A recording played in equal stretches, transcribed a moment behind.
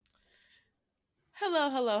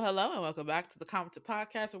Hello, hello, hello, and welcome back to the Commented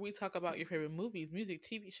Podcast where we talk about your favorite movies, music,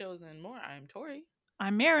 TV shows, and more. I'm Tori.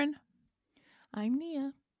 I'm Marin. I'm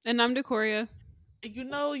Nia. And I'm Decoria.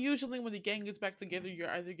 Usually when the gang gets back together,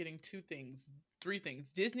 you're either getting two things, three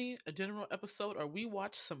things: Disney, a general episode, or we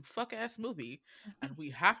watch some fuck ass movie, and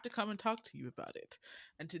we have to come and talk to you about it.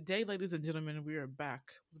 And today, ladies and gentlemen, we are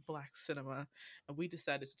back with Black Cinema, and we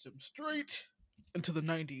decided to jump straight into the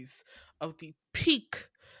 90s of the peak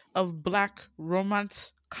of Black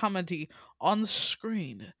romance comedy on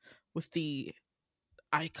screen with the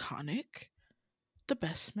iconic The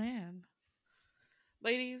Best Man.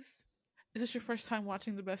 Ladies, is this your first time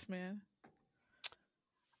watching The Best Man?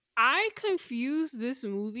 I confused this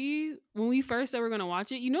movie when we first said we are gonna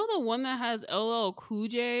watch it. You know the one that has LL Cool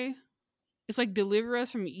J? It's like Deliver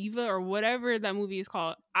Us from Eva or whatever that movie is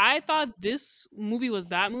called. I thought this movie was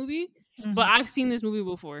that movie, but I've seen this movie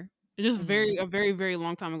before. It's just a very, very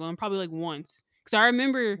long time ago, and probably like once. Because I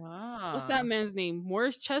remember what's that man's name?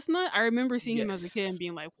 Morris Chestnut. I remember seeing him as a kid and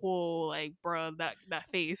being like, "Whoa, like, bruh, that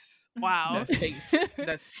face, wow, that face,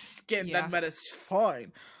 that skin, that man is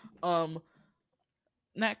fine."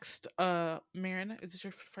 Next, Marin, is this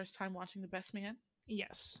your first time watching The Best Man?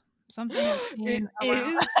 Yes. Something I've seen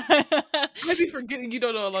I'd be forgetting you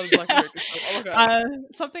don't know a lot of Black American stuff. Oh my god.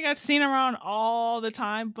 Something I've seen around all the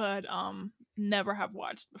time, but never have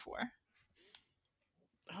watched before.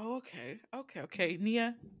 Oh, okay.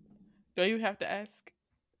 Nia, do you have to ask?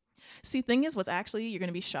 See, thing is, what's actually you're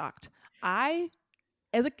gonna be shocked. I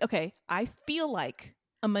feel like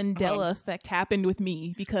a Mandela effect happened with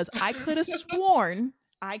me because I could have sworn.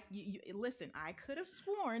 Listen. I could have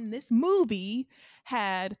sworn this movie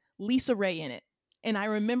had Lisa Ray in it, and I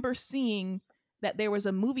remember seeing that there was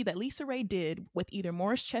a movie that Lisa Ray did with either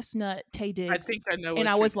Morris Chestnut, Taye Diggs. I think I know. And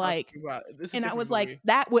I was like,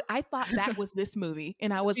 that would. I thought that was this movie,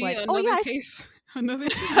 and I was like, oh yeah, another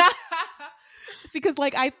case. See, because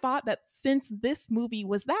like I thought that since this movie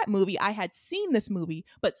was that movie, I had seen this movie,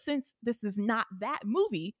 but since this is not that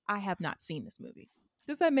movie, I have not seen this movie.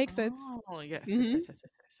 Does that make sense? Oh yes, Mm-hmm. yes.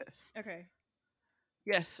 Okay.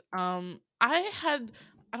 Yes.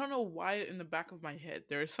 I don't know why in the back of my head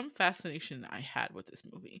there is some fascination I had with this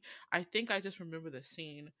movie. I think I just remember the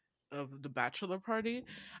scene of the bachelor party.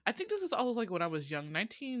 I think this is always like when I was young,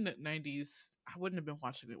 1990s. I wouldn't have been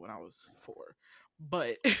watching it when I was 4,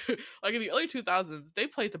 but like in the early 2000s, they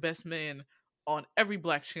played The Best Man on every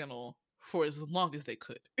black channel for as long as they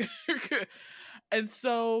could, and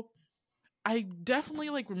so I definitely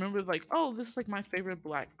like remember like, oh, this is like my favorite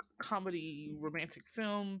black comedy romantic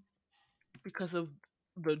film because of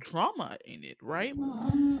the drama in it, right?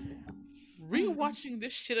 Rewatching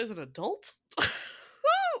this shit as an adult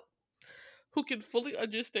who can fully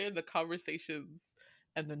understand the conversations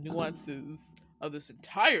and the nuances of this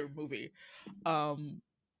entire movie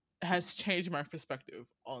has changed my perspective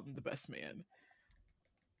on The Best Man.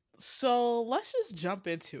 So let's just jump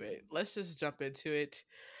into it.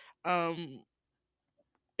 Um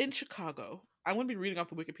in Chicago. I'm going to be reading off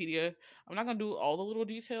the Wikipedia. I'm not going to do all the little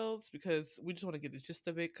details because we just want to get the gist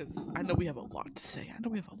of it because I know we have a lot to say.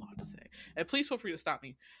 And please feel free to stop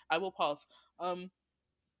me. I will pause.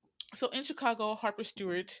 So in Chicago, Harper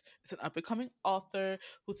Stewart is an up-and-coming author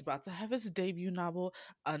who's about to have his debut novel,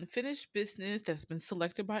 Unfinished Business, that's been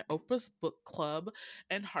selected by Oprah's book club.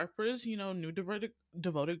 And Harper's, new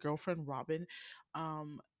devoted girlfriend, Robin,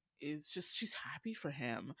 is just, she's happy for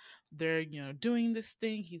him. They're, doing this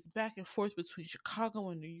thing. He's back and forth between Chicago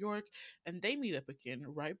and New York, and they meet up again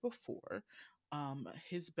right before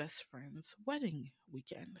his best friend's wedding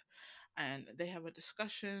weekend. And they have a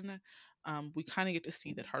discussion. We kind of get to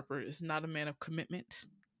see that Harper is not a man of commitment.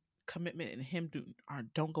 Commitment and him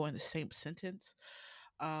don't go in the same sentence.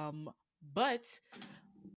 But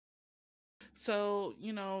so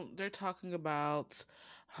they're talking about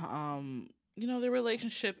their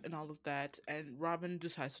relationship and all of that, and Robin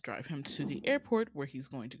decides to drive him to the airport where he's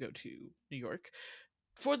going to go to New York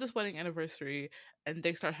for this wedding anniversary, and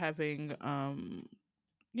they start having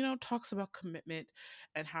talks about commitment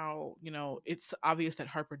and how, it's obvious that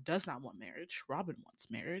Harper does not want marriage. Robin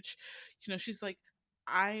wants marriage. She's like,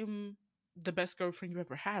 I'm the best girlfriend you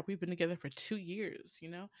ever had. We've been together for 2 years,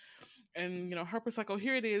 And, Harper's like, oh,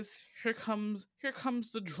 here it is. Here comes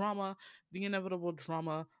the drama, the inevitable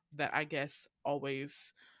drama that I guess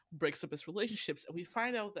always breaks up his relationships. And we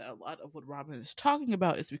find out that a lot of what Robin is talking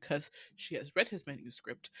about is because she has read his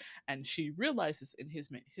manuscript and she realizes in his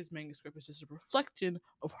manuscript is just a reflection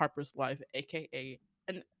of Harper's life, aka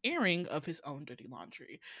an airing of his own dirty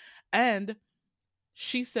laundry. And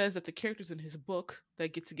she says that the characters in his book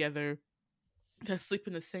that get together that sleep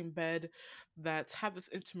in the same bed, that have this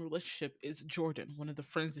intimate relationship, is Jordan, one of the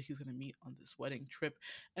friends that he's going to meet on this wedding trip.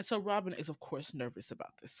 And so Robin is, of course, nervous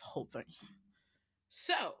about this whole thing.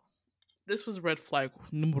 So this was red flag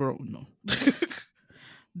numero uno.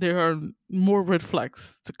 There are more red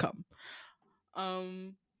flags to come.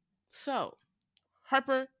 So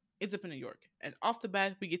Harper ends up in New York, and off the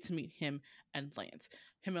bat, we get to meet him and Lance.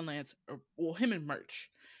 Him and Lance, him and Murch.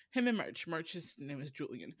 Murch's name is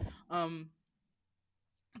Julian.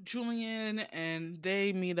 Julian and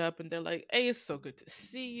they meet up, and they're like, "Hey, it's so good to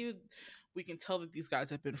see you." We can tell that these guys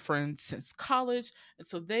have been friends since college, and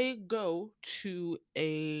so they go to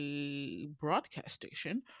a broadcast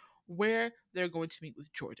station where they're going to meet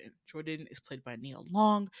with Jordan. Jordan is played by Nia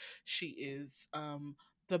Long. She is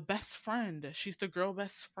the best friend. She's the girl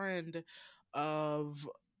best friend of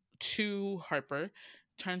to Harper.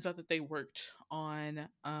 Turns out that they worked on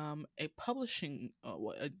a publishing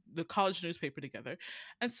the college newspaper together,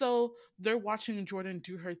 and so they're watching Jordan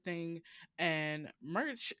do her thing, and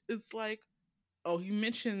Murch is like, oh, he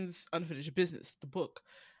mentions Unfinished Business, the book,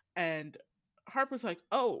 and Harper's like,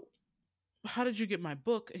 oh, how did you get my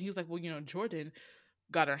book? And he's like, well, Jordan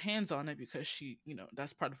got her hands on it because she,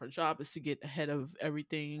 that's part of her job, is to get ahead of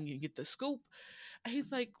everything and get the scoop. And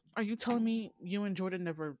he's like, are you telling me you and Jordan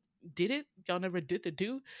never did it? Y'all never did the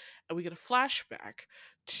do? And we get a flashback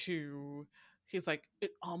to, he's like,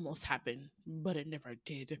 it almost happened, but it never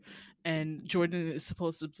did. And Jordan is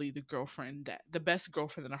supposedly the best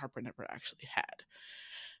girlfriend that Harper never actually had.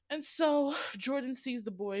 And so Jordan sees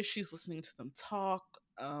the boys. She's listening to them talk.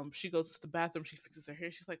 She goes to the bathroom. She fixes her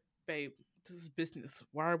hair. She's like, babe, this is business.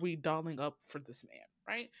 Why are we dolling up for this man?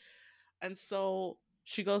 Right? And so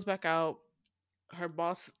she goes back out. Her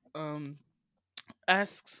boss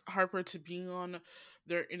asks Harper to be on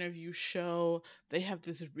their interview show. They have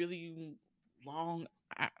this really long,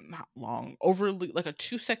 not long, overly, like a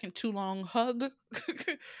 2-second too long hug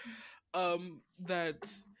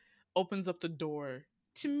that opens up the door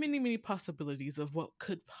to many, many possibilities of what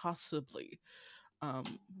could possibly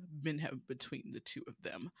been have between the two of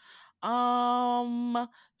them.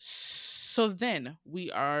 So then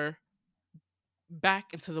we are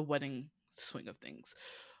back into the wedding swing of things.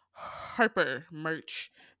 Harper,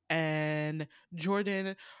 Murch, and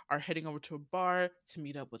Jordan are heading over to a bar to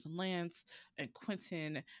meet up with Lance and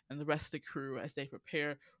Quentin and the rest of the crew as they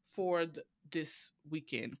prepare for this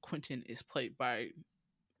weekend. Quentin is played by,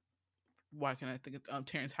 why can I think of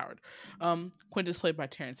Terrence Howard? Quentin is played by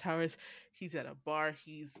Terrence Howard. He's at a bar.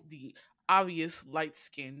 He's the obvious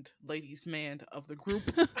light-skinned ladies' man of the group.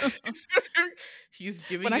 He's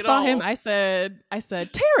giving when it I saw all. him, I said,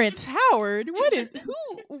 Terrence Howard.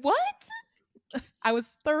 What? I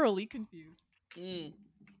was thoroughly confused.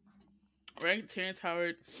 Right, Terrence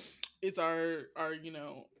Howard is our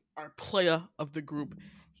player of the group.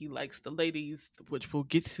 He likes the ladies, which we'll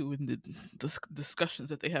get to in the discussions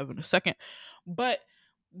that they have in a second. But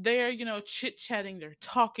they're, chit-chatting, they're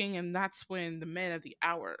talking, and that's when the man of the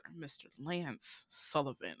hour, Mr. Lance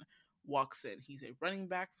Sullivan, walks in. He's a running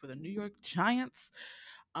back for the New York Giants,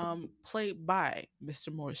 played by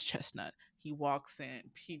Mr. Morris Chestnut. He walks in,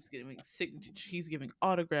 he's giving signatures, he's giving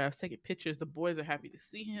autographs, taking pictures. The boys are happy to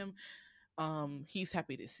see him. He's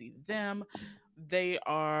happy to see them. They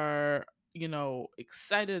are,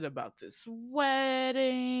 excited about this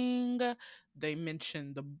wedding. They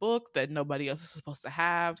mentioned the book that nobody else is supposed to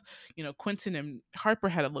have. Quentin and Harper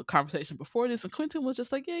had a little conversation before this, and Quentin was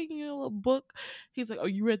just like, yeah, a little book. He's like, oh,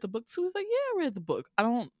 you read the book too? He's like, yeah, I read the book. I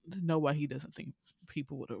don't know why he doesn't think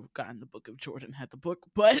people would have gotten the book if Jordan had the book,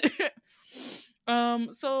 but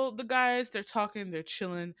so the guys, they're talking, they're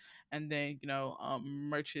chilling, and then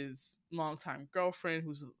Murch's longtime girlfriend,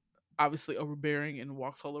 who's obviously overbearing and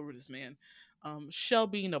walks all over this man,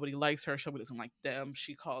 Shelby, nobody likes her. Shelby doesn't like them.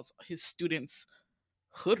 She calls his students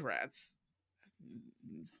hood rats.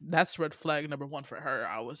 That's red flag number one for her.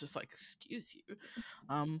 I was just like, excuse you.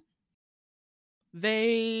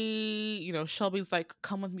 They, Shelby's like,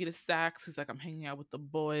 come with me to Saks. He's like, I'm hanging out with the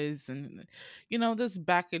boys, and this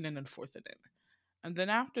backing in and forth it in. And then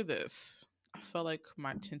after this, I felt like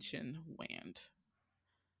my tension waned.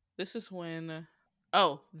 This is when, we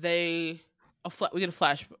get a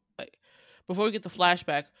flashback. Before we get the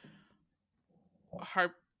flashback,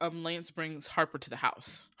 Lance brings Harper to the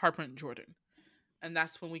house, Harper and Jordan, and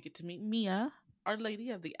that's when we get to meet Mia, our lady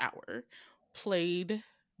of the hour, played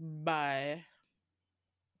by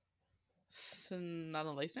Sanaa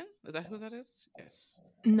Lathan. Is that who that is? Yes.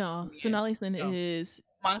 No, Yeah. Sanaa Lathan No. is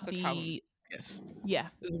Monica the Calhoun. Yes. Yeah.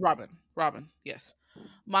 This is Robin. Robin, yes.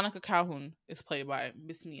 Monica Calhoun is played by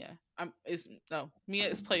Miss Mia. Mia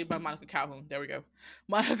is played by Monica Calhoun. There we go.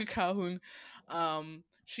 Monica Calhoun.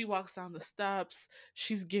 She walks down the steps.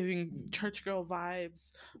 She's giving church girl vibes.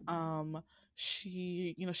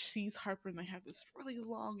 She, sees Harper and they have this really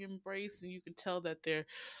long embrace, and you can tell that they're,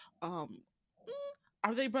 are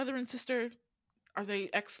they brother and sister? Are they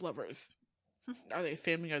ex-lovers? Are they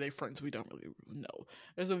family? Are they friends? We don't really know.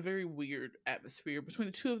 There's a very weird atmosphere between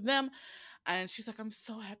the two of them, and she's like, "I'm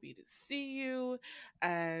so happy to see you,"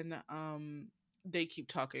 and they keep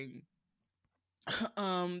talking.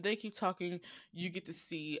 They keep talking. You get to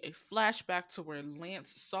see a flashback to where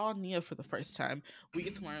Lance saw Nia for the first time. We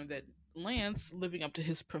get to learn that Lance, living up to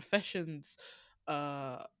his profession's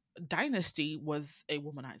dynasty, was a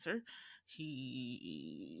womanizer.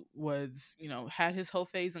 He was, had his whole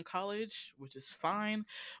phase in college, which is fine.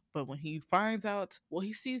 But when he finds out,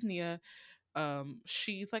 he sees Nia,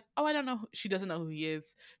 she's like, "Oh, I don't know." She doesn't know who he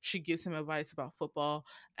is. She gives him advice about football,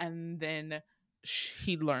 and then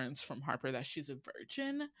he learns from Harper that she's a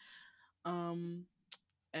virgin.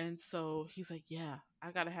 And so he's like, "Yeah,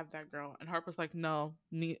 I gotta have that girl." And Harper's like, "No,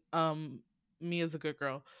 Mia's a good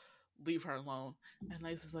girl. Leave her alone." And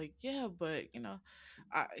Lace is like, "Yeah, but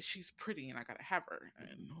she's pretty and I gotta have her."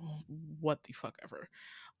 And what the fuck ever.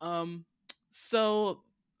 So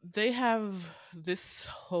they have this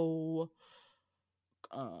whole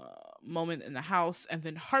moment in the house, and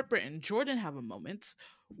then Harper and Jordan have a moment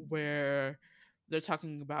where they're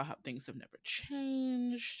talking about how things have never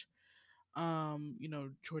changed.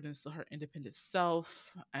 Jordan's still her independent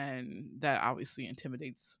self, and that obviously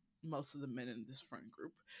intimidates most of the men in this friend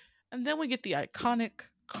group. And then we get the iconic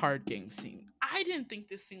card game scene. I didn't think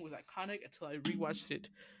this scene was iconic until I rewatched it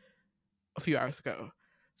a few hours ago.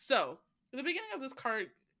 So, at the beginning of this card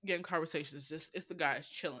game conversation, it's the guys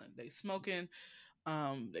chilling. They smoking,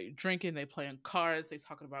 they drinking, they playing cards, they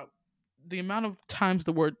talking about the amount of times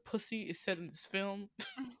the word pussy is said in this film.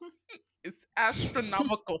 It's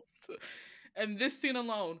astronomical. And this scene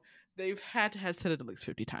alone, they've had to have said it at least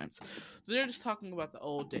 50 times. So they're just talking about the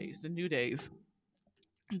old days, the new days.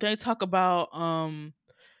 They talk about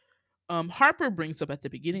Harper brings up at the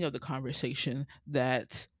beginning of the conversation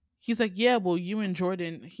that he's like, "Yeah, well, you and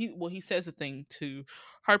Jordan," he says a thing to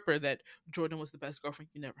Harper that Jordan was the best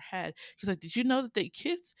girlfriend you never had. He's like, "Did you know that they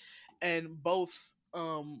kissed?" And both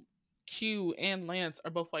Q and Lance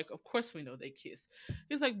are both like, "Of course we know they kissed."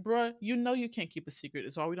 He's like, "Bruh, you can't keep a secret.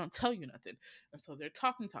 It's why we don't tell you nothing." And so they're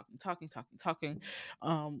talking.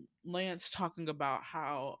 Lance talking about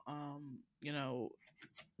how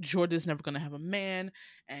Jordan's never gonna have a man,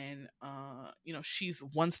 and she's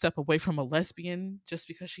one step away from a lesbian just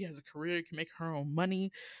because she has a career, can make her own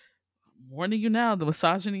money. I'm warning you now, the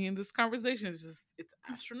misogyny in this conversation is it's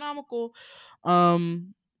astronomical.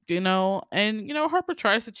 Harper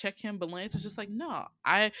tries to check him, but Lance is just like, "No,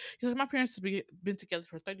 he's like, my parents have been together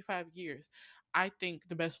for 35 years. I think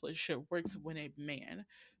the best relationship works when a man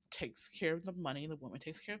takes care of the money and the woman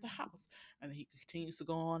takes care of the house." And he continues to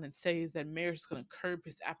go on and says that marriage is going to curb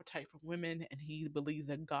his appetite for women, and he believes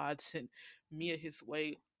that God sent Mia his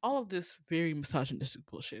way. All of this very misogynistic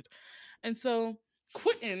bullshit. And so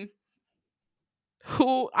Quentin,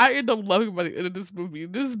 who I end up loving by the end of this movie,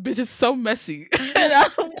 this bitch is so messy.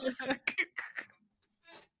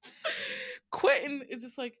 Quentin is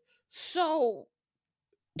just like, "So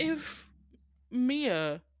if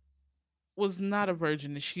Mia was not a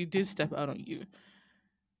virgin and she did step out on you,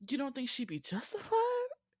 you don't think she'd be justified?"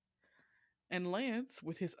 And Lance,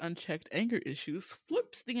 with his unchecked anger issues,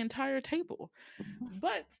 flips the entire table.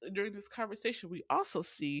 But during this conversation, we also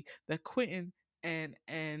see that Quentin and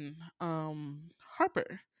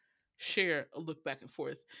Harper share a look back and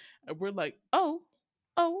forth, and we're like, oh,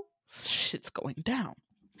 shit's going down.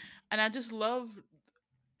 And I just love,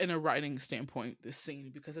 in a writing standpoint, this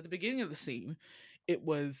scene, because at the beginning of the scene, it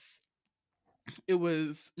was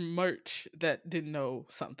Murch that didn't know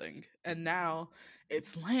something, and now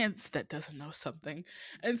it's Lance that doesn't know something.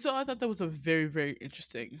 And so I thought that was a very, very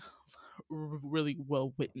interesting, really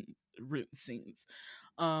well written scenes.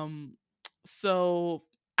 So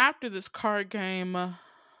after this card game,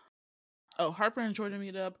 Harper and Jordan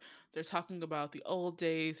meet up. They're talking about the old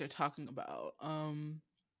days. They're talking about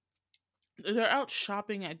they're out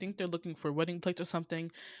shopping. I think they're looking for wedding plates or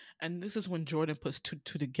something. And this is when Jordan puts two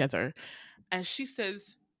together. And she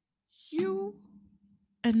says, "You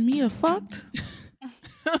and Mia fucked?"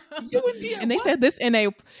 You and Mia, and they said this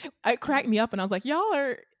it cracked me up, and I was like, "Y'all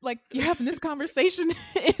are like, you're having this conversation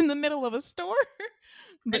in the middle of a store?"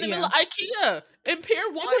 But in the middle of IKEA in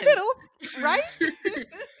Pier 1. In the middle, right?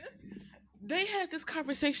 they had this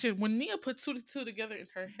conversation. When Nia put two to two together in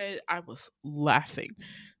her head, I was laughing.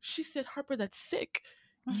 She said, Harper, that's sick.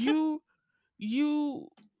 You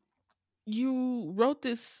you wrote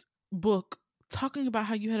this book talking about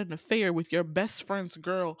how you had an affair with your best friend's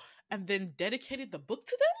girl and then dedicated the book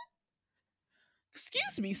to them?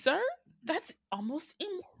 Excuse me, sir. That's almost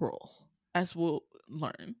immoral, as we'll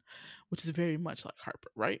learn, which is very much like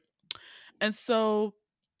Harper, right? And so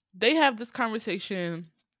they have this conversation.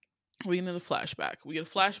 We get in the flashback. We get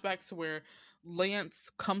a flashback to where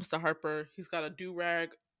Lance comes to Harper. He's got a do-rag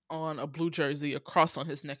on, a blue jersey, a cross on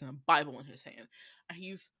his neck, and a Bible in his hand. And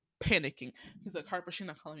he's panicking. He's like, Harper, she's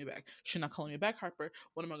not calling me back. She's not calling me back, Harper.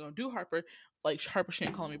 What am I going to do, Harper? Like, Harper, she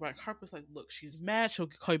ain't calling me back. Harper's like, look, she's mad. She'll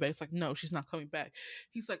call you back. It's like, no, she's not coming back.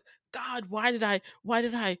 He's like, God, why did I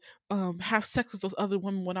have sex with those other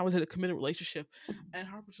women when I was in a committed relationship? And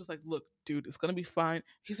Harper's just like, look, dude, it's going to be fine.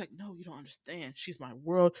 He's like, no, you don't understand. She's my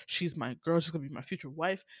world. She's my girl. She's going to be my future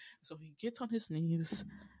wife. So he gets on his knees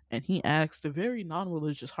and he asks the very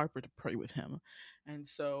non-religious Harper to pray with him. And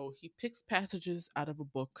so he picks passages out of a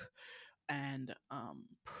book and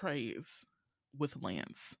prays with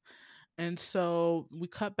Lance. And so we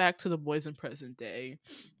cut back to the boys in present day.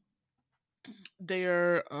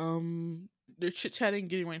 They're chit-chatting,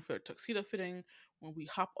 getting ready for their tuxedo fitting, when we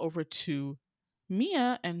hop over to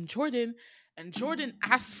Mia and Jordan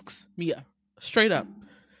asks Mia straight up.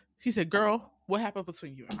 He said, girl, what happened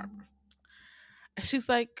between you and Harper? And she's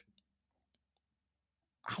like,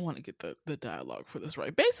 I want to get the dialogue for this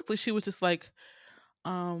right. Basically, she was just like,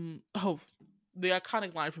 the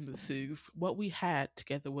iconic line from the Sigs, what we had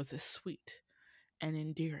together was as sweet and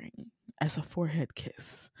endearing as a forehead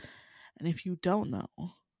kiss. And if you don't know,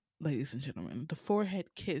 ladies and gentlemen, the forehead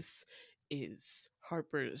kiss is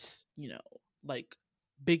Harper's, like,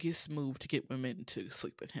 biggest move to get women to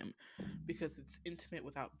sleep with him, because it's intimate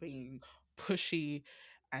without being pushy.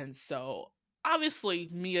 And so obviously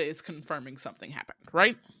Mia is confirming something happened,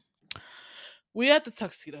 right? We at the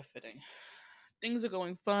tuxedo fitting. Things are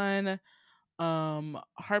going fun.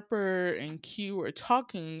 Harper and Q are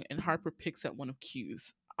talking, and Harper picks at one of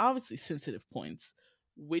Q's obviously sensitive points,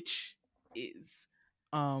 which is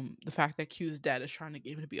the fact that Q's dad is trying to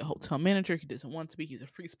get him to be a hotel manager. He doesn't want to be. He's a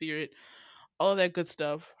free spirit. All that good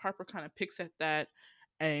stuff. Harper kind of picks at that,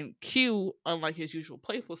 and Q, unlike his usual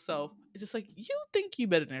playful self, is just like, you think you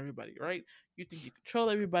better than everybody, right? You think you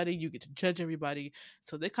control everybody. You get to judge everybody.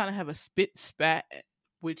 So they kind of have a spit spat,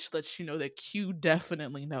 which lets you know that Q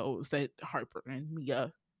definitely knows that Harper and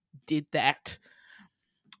Mia did that.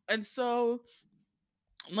 And so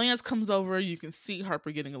Lance comes over. You can see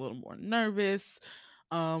Harper getting a little more nervous.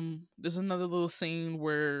 There's another little scene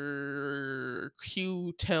where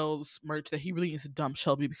Q tells Murch that he really needs to dump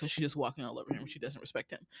Shelby because she's just walking all over him. She doesn't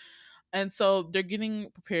respect him. And so they're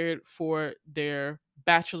getting prepared for their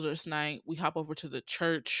bachelor's night. We hop over to the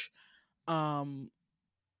church.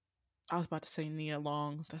 I was about to say Nia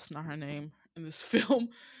Long. That's not her name in this film.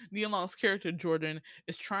 Nia Long's character, Jordan,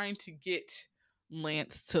 is trying to get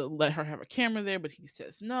Lance to let her have a camera there, but he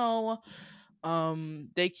says no.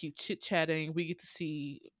 They keep chit-chatting. We get to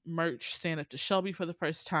see Murch stand up to Shelby for the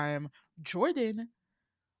first time. Jordan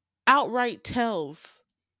outright tells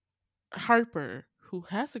Harper, who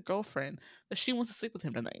has a girlfriend, that she wants to sleep with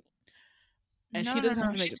him tonight. And she doesn't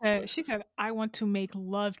have to make a choice. She said, I want to make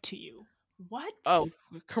love to you. What? Oh,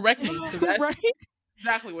 correct me. That's right?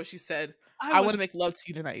 exactly what she said. I want to make love to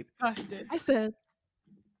you tonight. Busted. I said,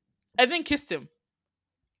 and then kissed him.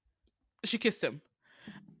 She kissed him,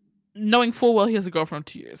 knowing full well he has a girlfriend of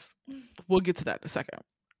 2 years. We'll get to that in a second.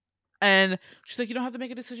 And she's like, you don't have to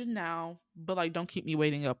make a decision now, but like, don't keep me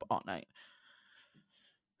waiting up all night.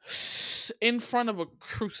 In front of a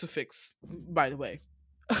crucifix, by the way.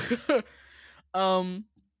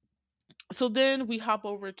 So then we hop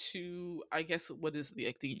over to, I guess, what is the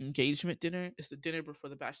engagement dinner? It's the dinner before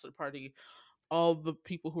the bachelor party. All the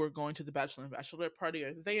people who are going to the bachelor and bachelorette party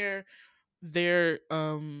are there. They're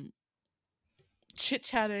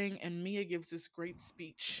chit-chatting, and Mia gives this great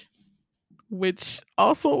speech, which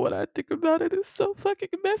also, when I think about it, is so fucking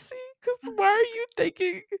messy. Because why are you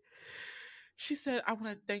thinking? She said, I want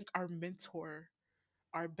to thank our mentor,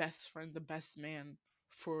 our best friend, the best man,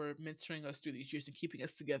 for mentoring us through these years and keeping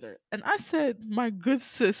us together. And I said, my good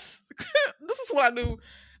sis, this is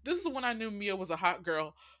when I knew Mia was a hot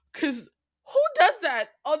girl. Because who does that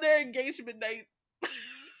on their engagement night?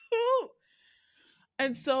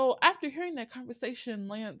 And so after hearing that conversation,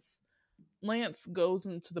 Lance goes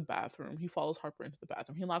into the bathroom. He follows Harper into the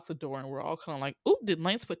bathroom. He locks the door, and we're all kind of like, ooh, did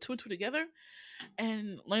Lance put two and two together?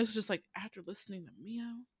 And Lance is just like, after listening to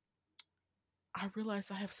Mia, I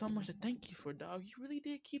realized I have so much to thank you for, dog. You really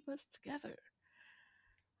did keep us together.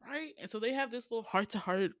 Right? And so they have this little heart to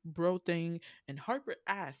heart bro thing. And Harper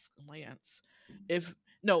asks Lance if,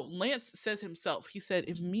 no, Lance says himself, he said,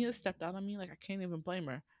 if Mia stepped out on me, like, I can't even blame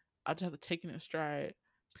her. I'll just have to take it in stride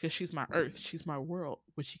because she's my earth, she's my world,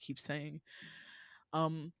 which she keeps saying.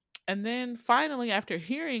 And then finally, after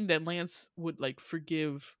hearing that Lance would like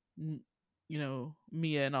forgive,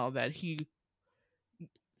 Mia and all that, he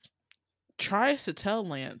tries to tell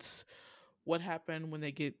Lance what happened when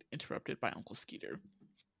they get interrupted by Uncle Skeeter.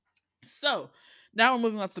 So now we're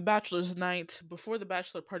moving on to the bachelor's night. Before the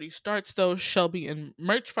bachelor party starts, though, Shelby and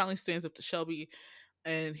Murch finally stands up to Shelby,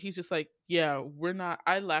 and he's just like, yeah, we're not.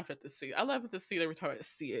 I laugh at the scene. I laugh at the scene every time I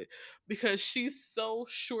see it because she's so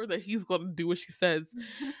sure that he's going to do what she says.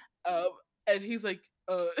 And he's like,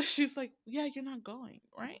 she's like, yeah, you're not going,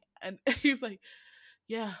 right? And he's like,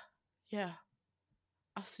 yeah,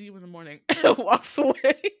 I'll see you in the morning. And walks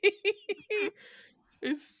away.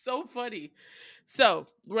 It's so funny. So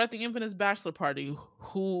we're at the infamous bachelor party.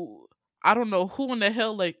 Who, I don't know who in the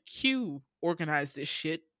hell let Q organize this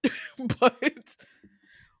shit, but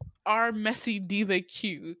our messy diva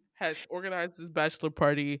Q has organized this bachelor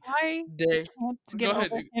party. I Day. can't Go get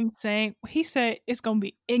ahead, over Duke. him saying, he said it's gonna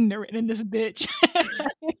be ignorant in this bitch.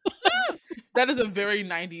 That is a very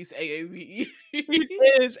 90s AAV.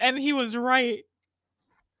 It is, and he was right.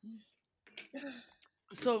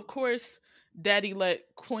 So of course, Daddy let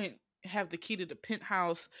Quint have the key to the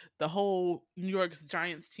penthouse. The whole New York's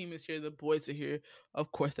Giants team is here. The boys are here.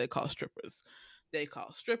 Of course, they call strippers.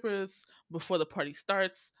 Before the party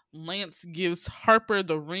starts. Lance gives Harper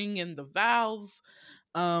the ring and the vows.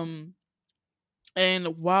 And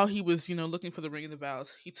while he was, looking for the ring and the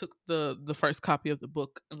vows, he took the first copy of the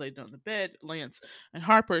book and laid it on the bed. Lance and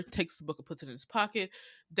Harper takes the book and puts it in his pocket.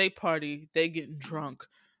 They party. They getting drunk.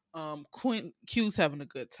 Q's having a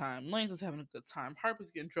good time. Lance is having a good time.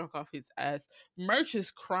 Harper's getting drunk off his ass. Murch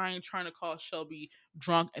is crying, trying to call Shelby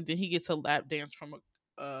drunk, and then he gets a lap dance from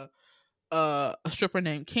a stripper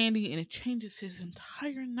named Candy, and it changes his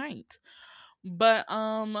entire night. But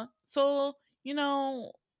so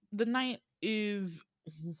the night is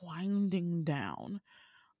winding down.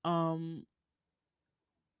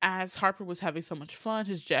 As Harper was having so much fun,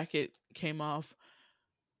 his jacket came off.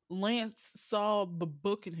 Lance saw the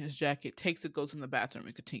book in his jacket, takes it, goes in the bathroom,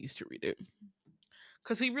 and continues to read it.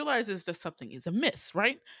 Because he realizes that something is amiss,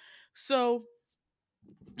 right? So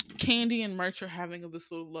Candy and Murch are having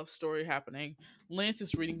this little love story happening. Lance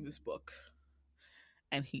is reading this book.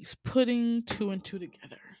 And he's putting two and two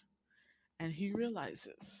together. And he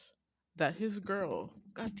realizes that his girl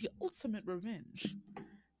got the ultimate revenge.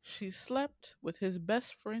 She slept with his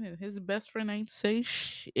best friend, and his best friend ain't say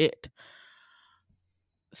shit.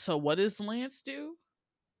 So what does Lance do?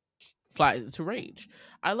 Flies into rage.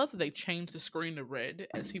 I love that they changed the screen to red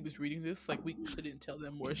as he was reading this. Like, we couldn't tell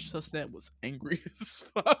them where Susnet was angry as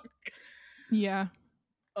fuck. Yeah.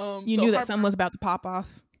 You so knew that Harper, something was about to pop off.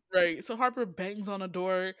 right. So Harper bangs on a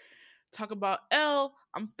door, talk about, L,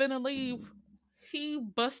 I'm finna leave. He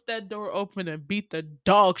bust that door open and beat the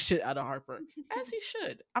dog shit out of Harper. As he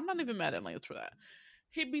should. I'm not even mad at Lance for that.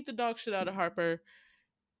 He beat the dog shit out of Harper,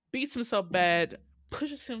 beats himself bad,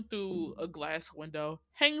 pushes him through a glass window,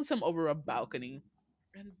 hangs him over a balcony.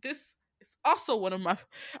 And this is also one of my...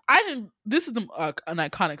 This is an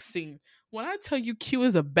iconic scene. When I tell you Q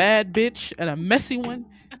is a bad bitch and a messy one,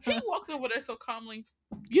 he walked over there so calmly.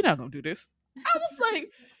 You're not gonna do this. I was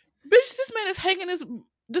like, bitch, this man is hanging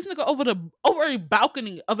this nigga over a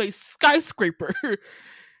balcony of a skyscraper.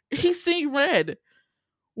 He's seeing red.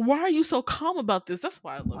 Why are you so calm about this? That's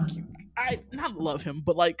why I love Q. I not love him,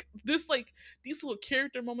 but like these little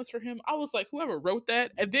character moments for him. I was like, whoever wrote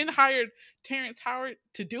that and then hired Terrence Howard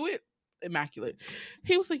to do it, immaculate.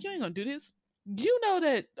 He was like, you ain't gonna do this. You know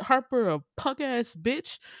that Harper a punk ass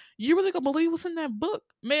bitch. You really gonna believe what's in that book,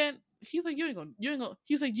 man? He's like, you ain't gonna.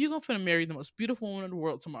 He's like, you gonna finna marry the most beautiful woman in the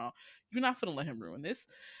world tomorrow. You're not finna let him ruin this.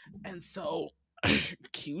 And so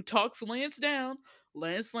Q talks Lance down.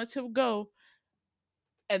 Lance lets him go.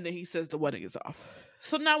 And then he says the wedding is off.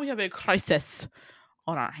 So now we have a crisis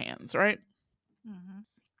on our hands, right? Mm-hmm.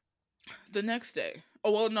 The next day.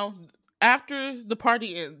 Oh, well, no. After the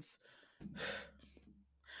party ends,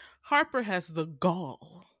 Harper has the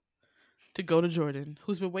gall to go to Jordan,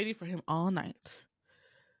 who's been waiting for him all night.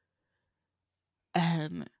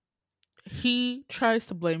 And he tries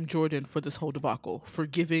to blame Jordan for this whole debacle, for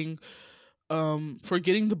getting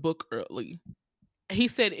the book early. He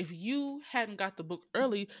said if you hadn't got the book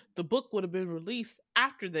early, the book would have been released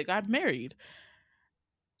after they got married.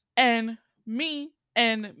 And me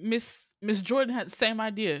and Miss Jordan had the same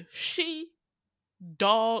idea. She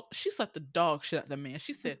She slapped the dog shit out of the man.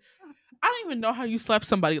 She said, I don't even know how you slap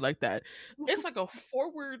somebody like that. It's like a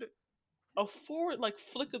forward like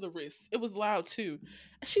flick of the wrist. It was loud too.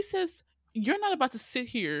 And she says, you're not about to sit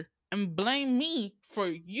here and blame me for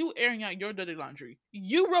you airing out your dirty laundry.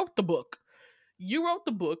 You wrote the book.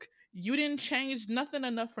 You didn't change nothing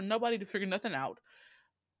enough for nobody to figure nothing out.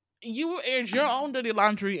 You aired your own dirty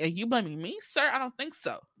laundry and you blaming me, sir? I don't think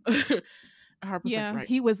so. Harper's Yeah, like, right.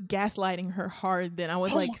 he was gaslighting her hard then. I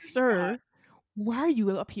was Oh like, my sir, God. why are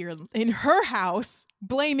you up here in her house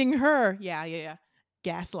blaming her? Yeah.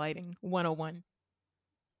 Gaslighting 101.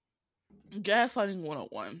 Gaslighting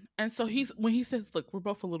 101. And so when he says, look, we're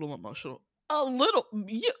both a little emotional. A little.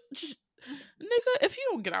 Nigga, if you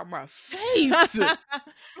don't get out my face.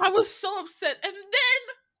 I was so upset. And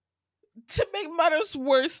then, to make matters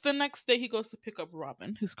worse, the next day he goes to pick up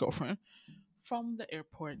Robin, his girlfriend, from the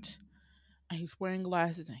airport. And he's wearing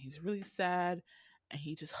glasses and he's really sad. And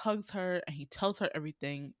he just hugs her and he tells her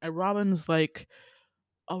everything. And Robin's like,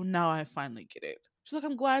 oh, now I finally get it. She's like,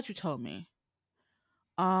 I'm glad you told me.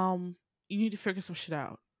 You need to figure some shit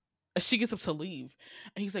out. And she gets up to leave.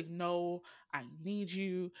 And he's like, no, I need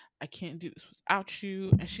you. I can't do this without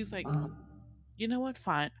you. And she's like, you know what?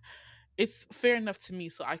 Fine. It's fair enough to me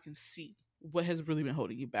so I can see what has really been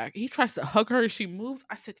holding you back. He tries to hug her. She moves.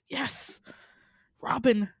 I said, yes.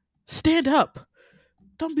 Robin, stand up.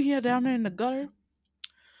 Don't be here down there in the gutter.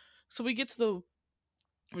 So we get to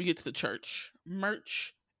the church.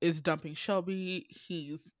 Murch is dumping Shelby.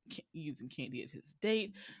 He's using Candy as his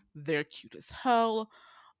date. They're cute as hell.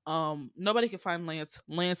 Nobody can find Lance.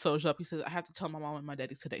 Lance shows up. He says, I have to tell my mom and my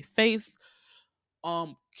daddy to their face.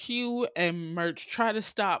 Q and Murch try to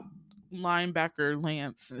stop linebacker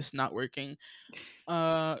Lance, and it's not working.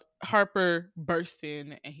 Harper bursts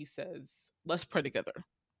in and he says, let's pray together.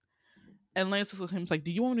 And Lance looks at him like,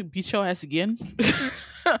 do you want me to beat your ass again?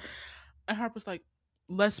 And Harper's like,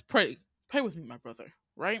 let's pray. Pray with me, my brother,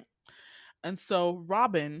 right? And so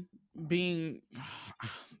Robin, being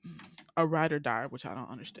a ride or die, which I don't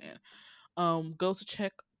understand, goes to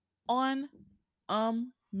check on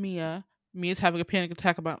Mia. Mia's having a panic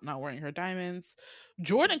attack about not wearing her diamonds.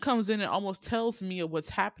 Jordan comes in and almost tells Mia what's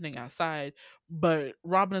happening outside, but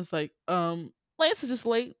Robin is like, Lance is just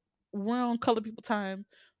late. We're on color people time.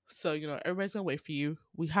 So, everybody's gonna wait for you.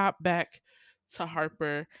 We hop back to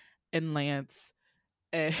Harper and Lance,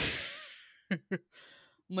 and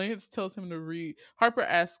Lance tells him to read. Harper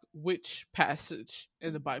asks which passage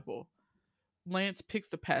in the Bible. Lance picks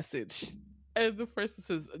the passage, and the first one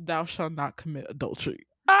says, "Thou shalt not commit adultery."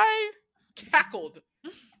 I cackled.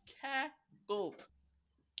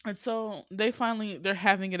 And so they're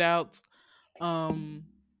having it out.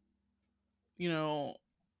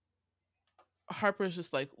 Harper's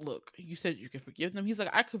just like, look, you said you can forgive them. He's like,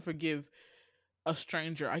 I could forgive a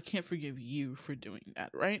stranger. I can't forgive you for doing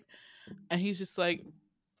that, right? And he's just like,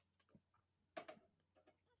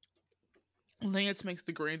 Lance makes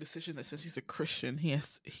the grand decision that since he's a Christian,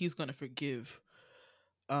 he's gonna forgive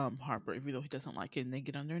Harper, even though he doesn't like it. And they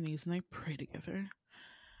get on their knees and they pray together.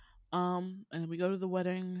 And then we go to the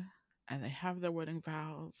wedding, and they have their wedding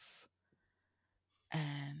vows.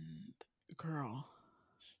 And girl,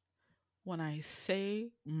 when I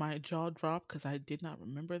say my jaw dropped because I did not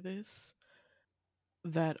remember this,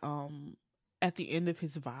 that at the end of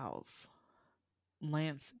his vows,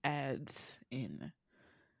 Lance adds in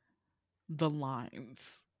the lines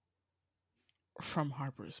from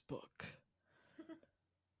Harper's book.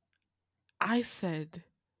 I said,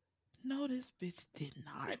 no, this bitch did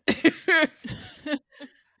not.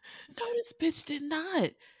 No, this bitch did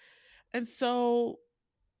not. And so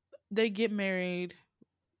they get married.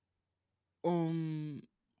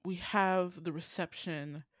 We have the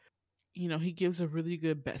reception. He gives a really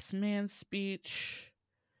good best man speech.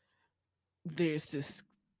 There's this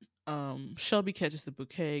Shelby catches the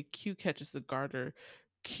bouquet, Q catches the garter.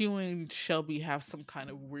 Q and Shelby have some kind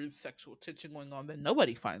of weird sexual tension going on that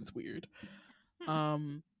nobody finds weird.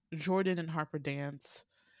 Jordan and Harper dance,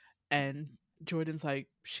 and Jordan's like,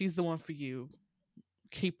 she's the one for you.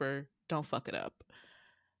 Keep her. Don't fuck it up.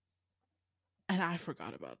 And I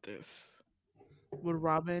forgot about this. With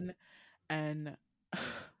Robin and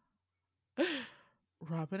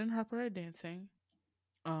Harper are dancing.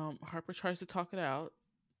 Harper tries to talk it out.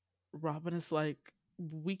 Robin is like,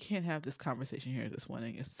 we can't have this conversation here at this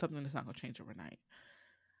wedding. It's something that's not going to change overnight.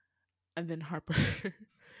 And then Harper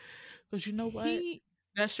goes, you know what? Wait.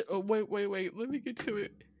 Let me get to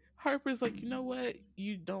it. Harper's like, you know what?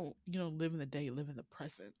 You don't live in the day, you live in the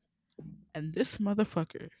present. And this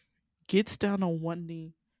motherfucker gets down on one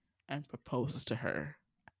knee and proposes to her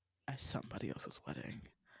at somebody else's wedding.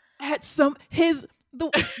 at the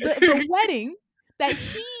wedding that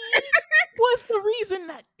he was the reason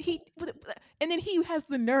that and then he has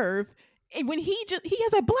the nerve, and when he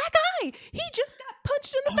has a black eye, he just got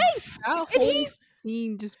punched in the face, That and whole he's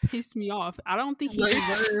scene just pissed me off. I don't think he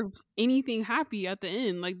deserved anything happy at the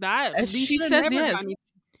end like that. And she says yes.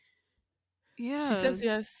 Yeah, She says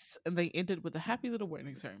yes, and they ended with a happy little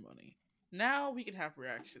wedding ceremony. Now we can have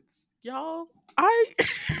reactions, y'all.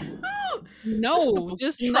 No,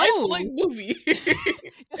 just trifling movie.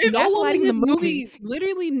 just no one in gaslighting this the movie.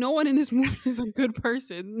 Literally, no one in this movie is a good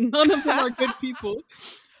person. None of them are good people.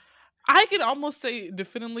 I can almost say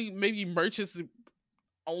definitively, maybe Merch is the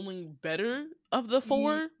only better of the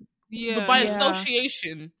four. Yeah, but by Yeah.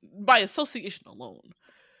 association alone,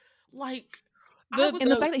 like.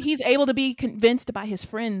 And the fact that he's able to be convinced by his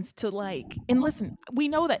friends to like, and listen, we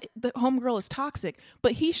know that the homegirl is toxic,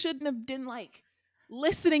 but he shouldn't have been like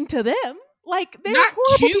listening to them. Like, they're Not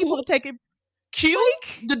horrible Q. people to take it. Q,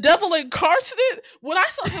 the devil incarnate. When I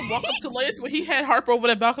saw him walk up to Lance when he had Harper over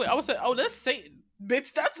that balcony, I was like, "Oh, that's Satan,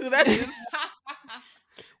 bitch. That's who that is."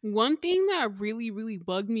 One thing that really, really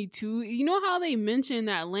bugged me too, you know how they mentioned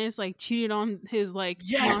that Lance like cheated on his like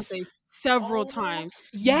fiancée several times.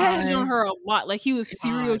 Yes. Cheated on her a lot. Like he was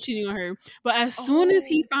serial God. cheating on her. But as soon as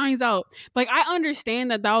he finds out, like I understand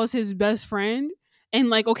that was his best friend. And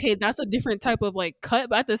like, okay, that's a different type of like cut.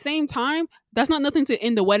 But at the same time, that's not nothing to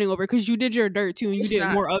end the wedding over because you did your dirt too and you did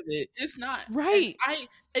more of it. It's not. Right.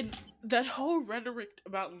 And that whole rhetoric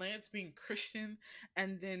about Lance being Christian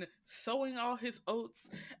and then sowing all his oats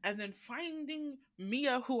and then finding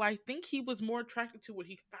Mia, who I think he was more attracted to when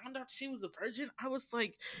he found out she was a virgin. I was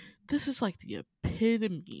like, this is like the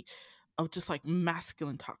epitome of just like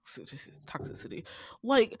masculine toxicity.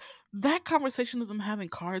 Like that conversation of them having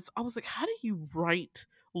cards, I was like, how do you write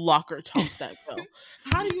locker talk that well?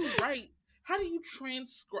 How do you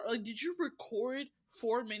transcribe? Like, did you record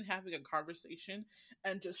 4 men having a conversation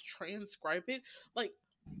and just transcribe it? Like,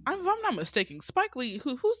 if I'm not mistaken, Spike Lee,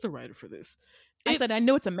 who's the writer for this? I said I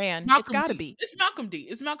know it's a man. It's gotta be. It's Malcolm D.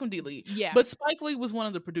 It's Malcolm D. Lee. Yeah. But Spike Lee was one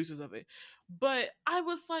of the producers of it. But I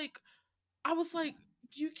was like,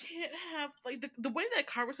 you can't have like the way that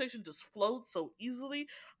conversation just flowed so easily.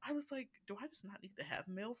 I was like, do I just not need to have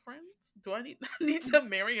male friends? Do I need to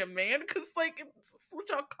marry a man? Because like it's switch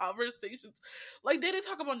out conversations. Like they didn't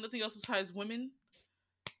talk about nothing else besides women,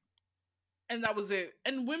 and that was it.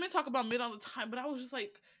 And women talk about men all the time, but I was just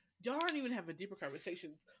like, y'all aren't even having deeper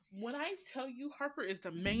conversations. When I tell you Harper is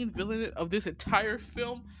the main villain of this entire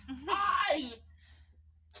film,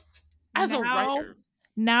 as a writer.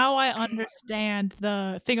 Now I understand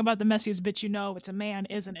the thing about the messiest bitch you know. It's a man,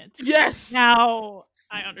 isn't it? Yes. Now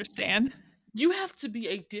I understand. You have to be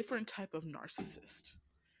a different type of narcissist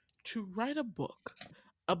to write a book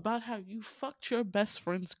about how you fucked your best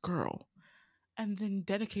friend's girl and then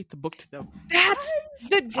dedicate the book to them. That's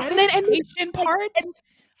the dedication part.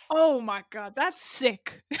 Oh my god, that's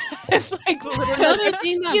sick. It's like another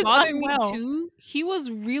thing that bothered me too. He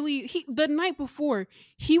was really the night before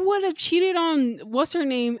he would have cheated on what's her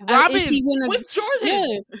name, Robin, if he with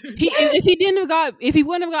Jordan. Yeah. If he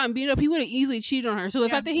wouldn't have gotten beat up, he would have easily cheated on her. So the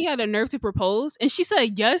fact that he had the nerve to propose and she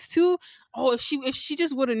said yes to, if she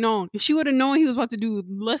just would have known, if she would have known he was about to do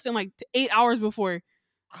less than like 8 hours before.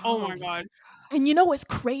 Oh my god. And you know what's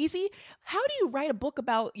crazy? How do you write a book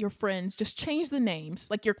about your friends, just change the names,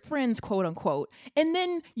 like your friends, quote unquote, and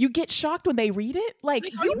then you get shocked when they read it? Like,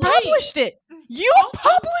 you published it. You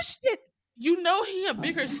published it. You know he a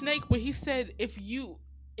bigger snake when he said if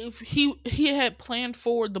he had planned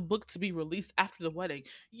for the book to be released after the wedding,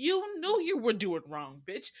 you knew you were doing wrong,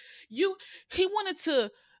 bitch. He wanted to,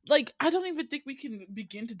 like, I don't even think we can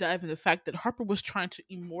begin to dive into the fact that Harper was trying to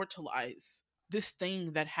immortalize this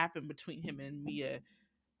thing that happened between him and Mia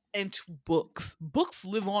into books. Books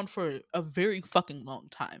live on for a very fucking long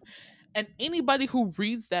time. And anybody who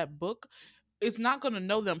reads that book is not going to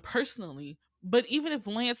know them personally. But even if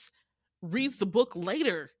Lance reads the book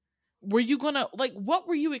later, were you going to, like, what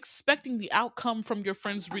were you expecting the outcome from your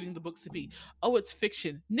friends reading the book to be? Oh, it's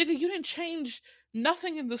fiction. Nigga, you didn't change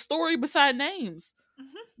nothing in the story beside names.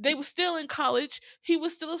 Mm-hmm. They were still in college. He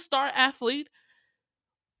was still a star athlete.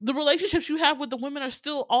 The relationships you have with the women are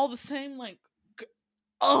still all the same. Like,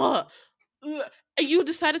 and you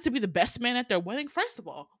decided to be the best man at their wedding. First of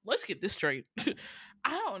all, let's get this straight. I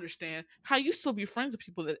don't understand how you still be friends with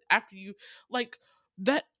people that after you, like,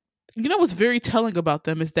 that. You know what's very telling about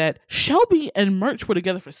them is that Shelby and Merch were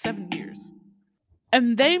together for 7 years.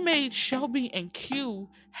 And they made Shelby and Q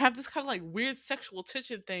have this kind of like weird sexual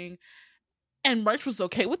tension thing. And Merch was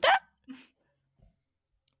okay with that.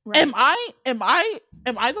 Right. Am I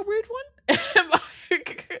the weird one?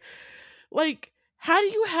 Like, how do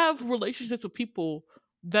you have relationships with people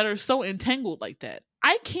that are so entangled like that?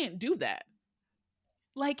 I can't do that.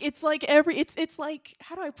 Like it's like it's like,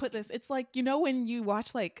 how do I put this? It's like, you know, when you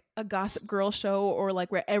watch like a Gossip Girl show, or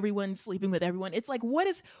like where everyone's sleeping with everyone. It's like, what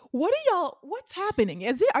are y'all, what's happening?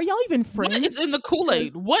 Are y'all even friends? What is in the Kool-Aid?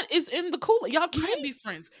 Because- What is in the Kool-Aid? Y'all can't Right? be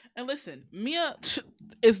friends. And listen, Mia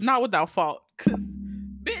is not without fault. Cause,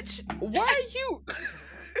 bitch, why are you?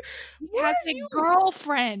 Why Has are a you?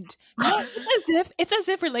 girlfriend. No, it's as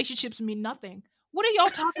if relationships mean nothing. What are y'all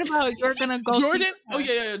talking about? You're gonna go sleep Jordan? with Oh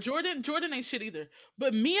her? yeah. Jordan ain't shit either.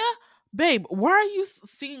 But Mia, babe, why are you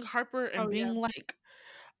seeing Harper and Oh, yeah.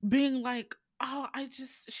 being like, oh,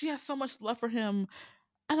 she has so much love for him,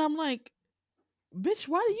 and I'm like, bitch,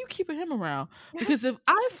 why do you keeping him around? Because if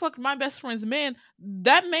I fucked my best friend's man,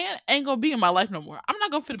 that man ain't gonna be in my life no more. I'm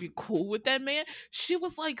not gonna fit to be cool with that man. She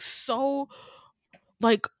was like so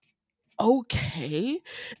like okay.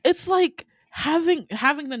 It's like having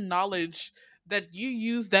the knowledge that you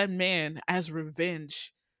use that man as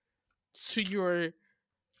revenge to your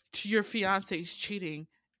fiance's cheating,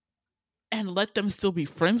 and let them still be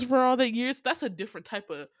friends for all that years. That's a different type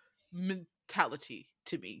of mentality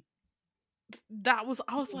to me. I was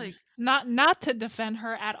like, Not to defend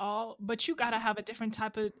her at all, but you gotta have a different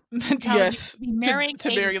type of mentality yes, to be marrying to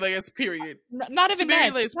a- marry Lance, period. not To even marry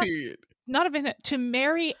that. Lance, period. Not even that. To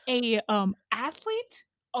marry a athlete.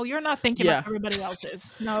 Oh, you're not thinking Yeah. like everybody else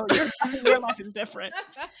is. No, your life is different.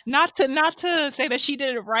 Not to say that she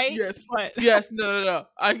did it right, Yes. but Yes, no.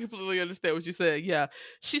 I completely understand what you said. Yeah.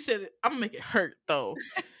 She said, I'm gonna make it hurt though.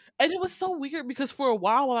 And it was so weird because for a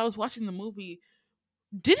while I was watching the movie,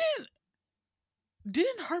 didn't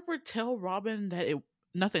Harper tell Robin that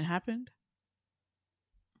nothing happened?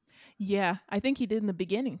 Yeah, I think he did in the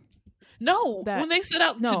beginning. No, That- when they set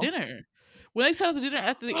out to no. dinner. When they set out to dinner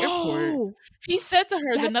at the airport, Oh, he said to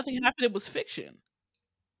her that that- nothing happened, it was fiction.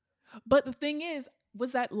 but the thing is,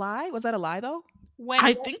 was that lie? Was that a lie though? when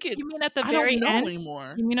I think it you mean at the I very don't know end?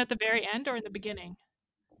 anymore. You mean at the very end or in the beginning?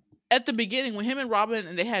 At the beginning, when him and Robin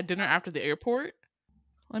and they had dinner after the airport.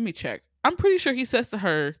 Let me check. I'm pretty sure he says to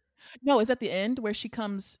her, No, it's at the end where she's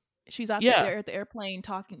out Yeah. there at the airplane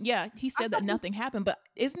talking. Yeah, he said that thought he- nothing happened, but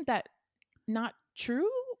isn't that not true?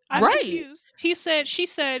 I'm Right. confused. She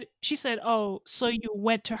said, "Oh, so you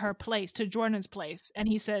went to her place, to Jordan's place?" And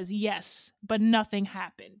he says, "Yes, but nothing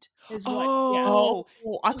happened." Is what? Yeah. Oh,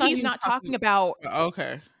 I thought he's he was not talking about.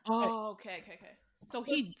 Okay. Oh, okay.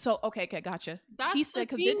 Okay, gotcha. That's He the said,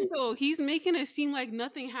 'cause thing, didn't- though. He's making it seem like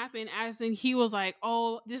nothing happened, as in he was like,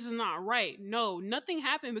 "Oh, this is not right." No, nothing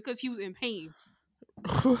happened because he was in pain.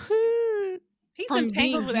 He's From entangled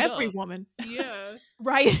being with beat every up. woman. Yeah.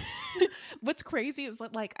 Right. What's crazy is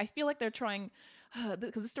that, like, I feel like they're trying,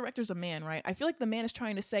 because this director's a man, right? I feel like the man is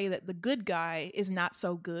trying to say that the good guy is not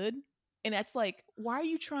so good, and that's like, why are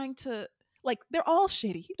you trying to, like, they're all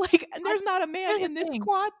shitty. Like, and there's not a man Here's the in this thing.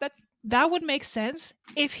 squad that's That would make sense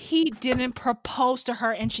if he didn't propose to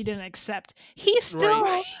her and she didn't accept. He still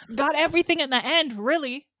Right. got everything in the end,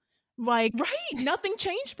 really. Like right. Nothing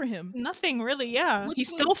changed for him. nothing really, yeah. Which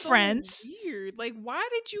He's was still so friends. Weird. Like, why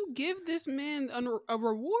did you give this man a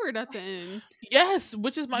reward at the end? Yes,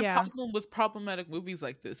 which is my Yeah. problem with problematic movies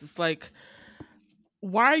like this. It's like,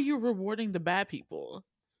 why are you rewarding the bad people?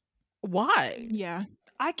 Why? Yeah.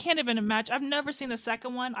 I can't even imagine. I've never seen the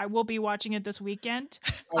second one. I will be watching it this weekend.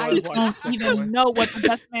 I I've watched don't the second even one. know what the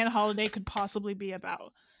Best Man Holiday could possibly be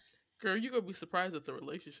about. Girl, you're gonna be surprised at the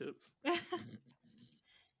relationships.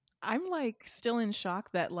 I'm like still in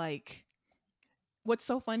shock that, like, what's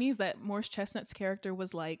so funny is that Morris Chestnut's character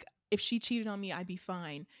was like, if she cheated on me, I'd be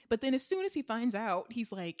fine. But then as soon as he finds out,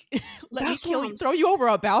 he's like, let That's me kill what you, I'm throw you over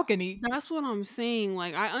a balcony. That's what I'm saying.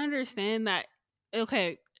 Like, I understand that.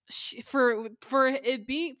 Okay, for it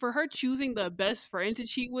being for her choosing the best friend to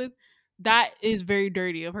cheat with, that is very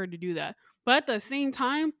dirty of her to do that. But at the same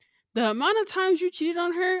time, the amount of times you cheated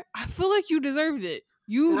on her, I feel like you deserved it.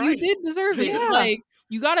 You Right. did deserve it. Yeah. Like,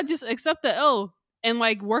 you gotta just accept the L and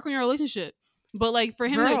like work on your relationship. But like for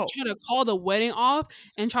him to Girl. try to call the wedding off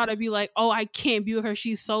and try to be like, "Oh, I can't be with her.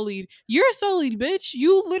 She's sullied." You're sullied, bitch.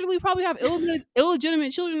 You literally probably have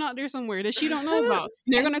illegitimate children out there somewhere that she don't know about.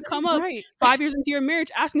 And they're gonna come up Right. 5 years into your marriage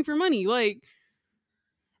asking for money. Like,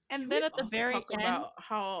 And Can then we at the also very talk end, about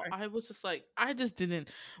how Sorry. I was just like, I just didn't.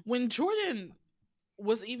 When Jordan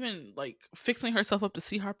was even like fixing herself up to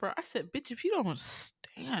see Harper, I said, "Bitch, if you don't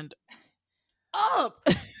stand up."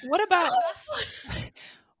 what about I was like-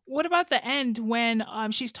 what about the end when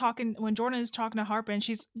when Jordan is talking to Harper and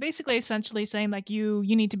she's basically essentially saying like you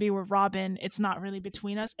need to be with Robin, it's not really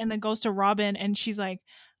between us, and then goes to Robin and she's like,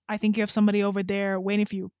 I think you have somebody over there waiting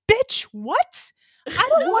for you. Bitch, what? I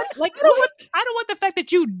don't want Like, I don't want the fact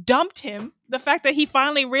that you dumped him. The fact that he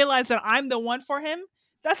finally realized that I'm the one for him.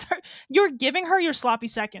 That's her. You're giving her your sloppy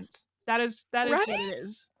seconds. That is Right? what it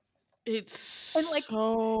is. It's And like,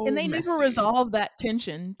 so and they never messy. resolve that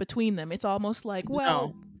tension between them. It's almost like,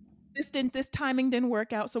 well, No. this timing didn't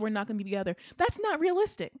work out, so we're not going to be together. That's not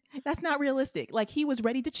realistic. That's not realistic. Like, he was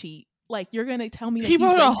ready to cheat. Like, you're going to tell me that He he's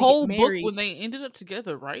wrote ready a to get whole book married when they ended up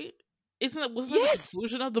together, right? Wasn't that the Yes,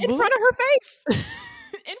 conclusion of the in book? front of her face.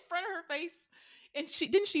 In front of her face. And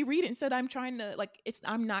she read it and said, I'm trying to, like,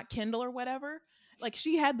 I'm not Kendall or whatever. Like,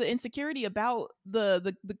 she had the insecurity about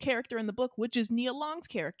the character in the book, which is Nia Long's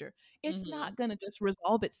character. It's not gonna just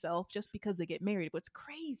resolve itself just because they get married. What's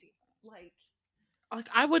crazy, like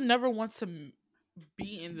I would never want to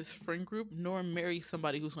be in this friend group nor marry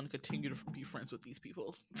somebody who's going to continue to be friends with these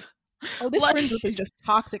people. oh, this Like- friend group is just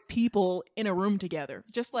toxic people in a room together,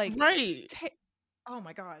 just like Right. oh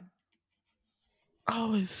my god.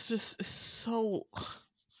 Oh, it's so.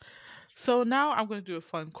 So now I'm going to do a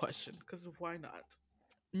fun question because why not?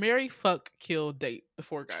 Marry, fuck, kill, date the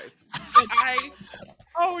 4 guys.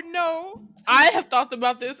 Oh no. I have thought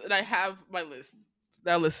about this and I have my list.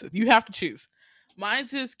 Now listen, you have to choose. Mine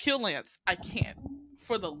is kill Lance. I can't.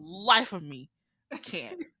 For the life of me, I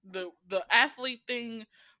can't. The athlete thing,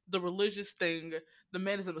 the religious thing, the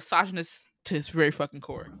man is a misogynist to his very fucking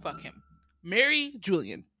core. Fuck him. Marry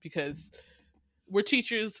Julian because we're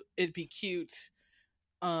teachers. It'd be cute.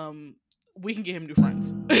 We can get him new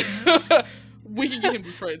friends. We can get him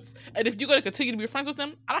new friends. And if you're going to continue to be friends with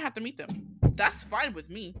them, I don't have to meet them. That's fine with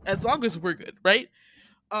me as long as we're good, right?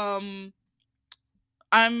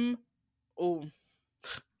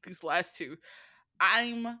 These last 2.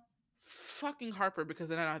 I'm fucking Harper because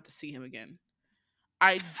then I don't have to see him again.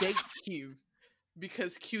 I date Q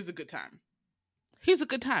because Q's a good time. He's a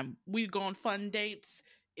good time. We go on fun dates.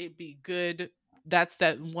 It'd be good. That's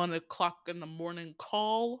that 1:00 in the morning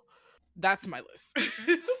call. That's my list.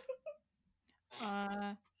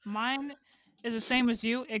 Mine is the same as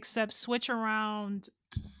you, except switch around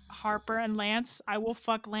Harper and Lance. I will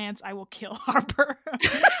fuck Lance. I will kill Harper.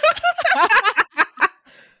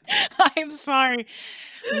 I'm sorry.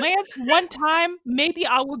 Lance, one time, maybe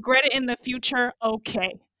I'll regret it in the future.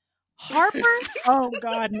 Okay. Harper? Oh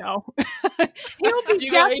God, no. He'll be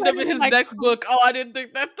You're gonna end up in his like, next book. Oh, I didn't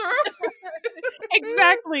think that through.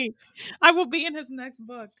 exactly. I will be in his next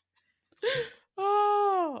book.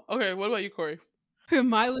 Oh, okay. What about you, Corey?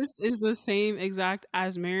 My list is the same exact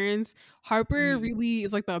as Marin's. Harper really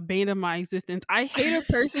is like the bane of my existence. I hate a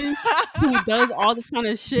person who does all this kind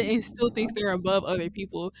of shit and still thinks they're above other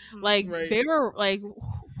people. Like Right. they were like,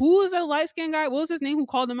 who was that light skinned guy? What was his name who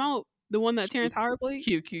called him out? The one that Terrence Howard played?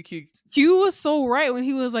 Q. Q was so right when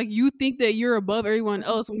he was like, you think that you're above everyone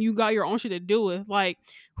else when you got your own shit to deal with. Like,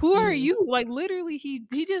 who are you? Like, literally, he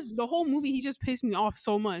just, the whole movie, he just pissed me off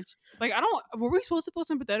so much. Like, were we supposed to feel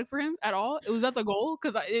sympathetic for him at all? Was that the goal?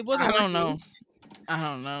 Because it wasn't. I don't know. I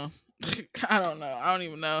don't know. I don't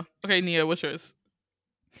even know. Okay, Nia, what's yours?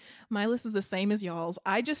 My list is the same as y'all's.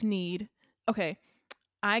 I just need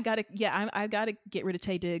I gotta get rid of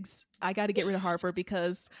Taye Diggs. I gotta get rid of Harper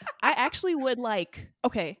because I actually would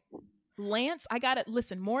Lance, I gotta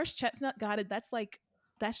listen, Morris Chestnut got it. That's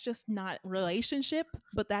just not relationship,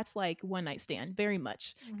 but that's like one night stand, very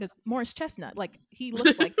much. Because Morris Chestnut, like he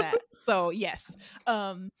looks like that. So yes.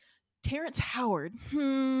 Terrence Howard.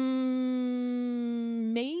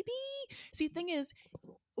 Maybe. See, the thing is,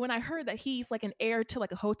 when I heard that he's like an heir to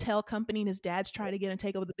like a hotel company and his dad's trying to get him to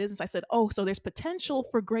take over the business, I said, oh, so there's potential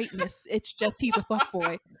for greatness. It's just he's a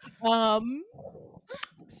fuckboy.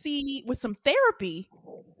 See, with some therapy,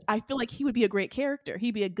 I feel like he would be a great character.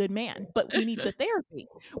 He'd be a good man, but we need the therapy.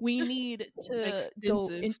 We need to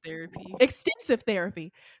extensive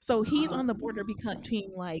therapy. So he's on the border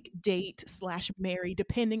between like date / marry,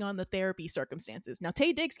 depending on the therapy circumstances. Now,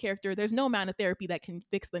 Taye Diggs' character, there's no amount of therapy that can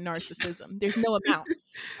fix the narcissism. There's no amount.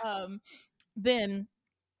 Then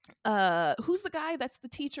who's the guy that's the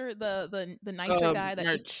teacher, the nicer guy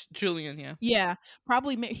that Julian? Yeah,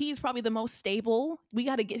 he's probably the most stable. We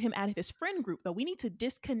got to get him out of his friend group though. We need to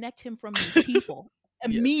disconnect him from these people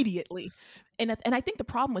immediately. And I think the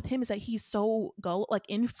problem with him is that he's so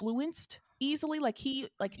influenced easily.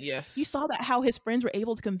 You saw that how his friends were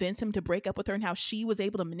able to convince him to break up with her and how she was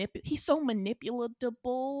able to manipulate. He's so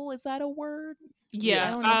manipulatable. Is that a word?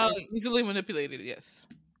 Yeah, easily manipulated. Yes.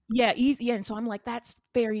 Yeah, and so I'm like, that's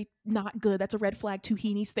very not good. That's a red flag too.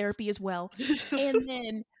 He needs therapy as well. And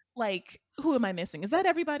then, like, who am I missing? Is that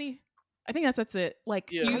everybody? I think that's it.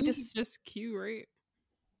 Like, I just Q, right?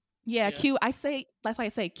 Yeah, Q. That's why I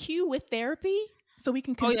say Q with therapy so we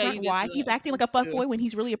can Oh yeah, confront you did why say he's that. acting like a Yeah. fuckboy when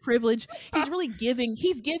he's really a privileged.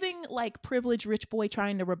 He's giving like privileged rich boy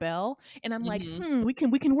trying to rebel. And I'm like, Mhm. we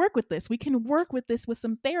can work with this. We can work with this with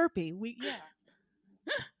some therapy.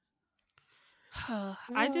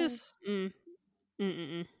 I just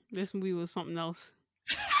this movie was something else.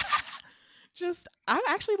 Just I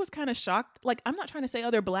actually was kind of shocked. Like, I'm not trying to say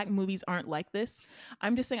other black movies aren't like this.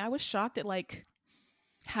 I'm just saying I was shocked at like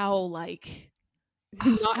how like I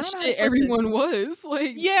Not don't know how to shit. put this. Everyone was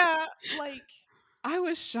like, Yeah, like I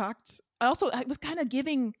was shocked. I was kind of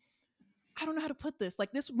giving, I don't know how to put this.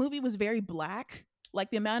 Like, this movie was very black. Like,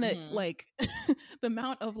 the amount of Mhm. like the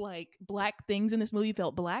amount of like black things in this movie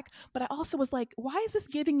felt black. But I also was like, why is this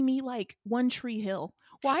giving me like One Tree Hill?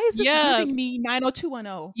 Why is this yeah. giving me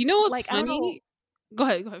 90210? You know what's Like, I don't know. funny? Go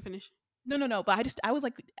ahead, finish. No. But I was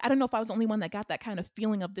like, I don't know if I was the only one that got that kind of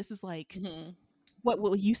feeling of this is like Mhm.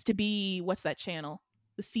 what used to be, what's that channel?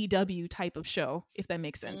 The CW type of show, if that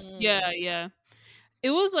makes sense. Yeah. It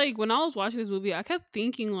was like when I was watching this movie, I kept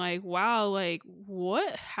thinking like, wow, like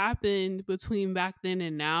what happened between back then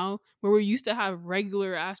and now where we used to have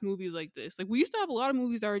regular ass movies like this? Like we used to have a lot of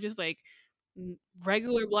movies that were just like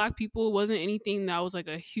regular black people. It wasn't anything that was like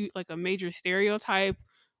a huge, like a major stereotype.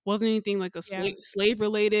 Wasn't anything like a Yeah. slave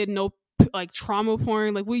related. No like trauma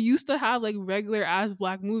porn. Like we used to have like regular ass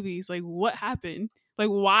black movies. Like what happened? Like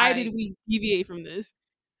why did we deviate from this?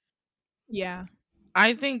 Yeah.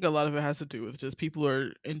 I think a lot of it has to do with just people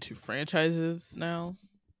are into franchises now.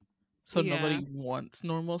 So Yeah. nobody wants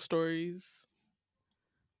normal stories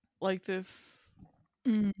like this.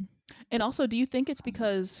 Mm. And also, do you think it's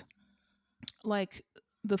because like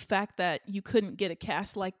the fact that you couldn't get a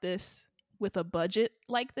cast like this with a budget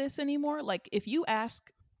like this anymore? Like, if you ask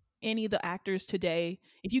any of the actors today,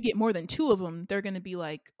 if you get more than 2 of them, they're going to be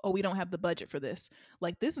like, oh, we don't have the budget for this.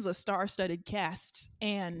 Like, this is a star-studded cast.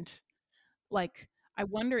 And like, I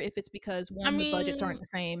wonder if it's because one, the budgets aren't the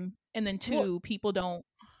same, and then 2, people don't.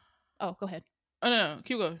 Oh, go ahead. Oh no,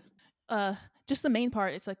 keep going. Just the main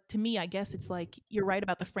part, it's like, to me, I guess it's like you're right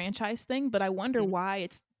about the franchise thing, but I wonder why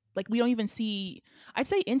it's like we don't even see. I'd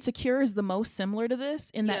say Insecure is the most similar to this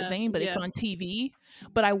in that vein, but it's on TV.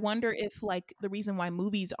 But I wonder if like the reason why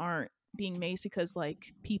movies aren't being made is because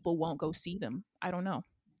like people won't go see them. I don't know.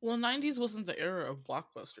 Well, 90s wasn't the era of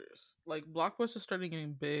blockbusters. Like blockbusters started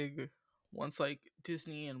getting big once like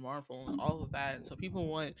Disney and Marvel and all of that. And so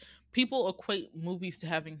people equate movies to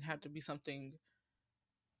having had to be something,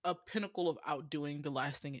 a pinnacle of outdoing the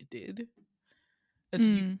last thing it did. And so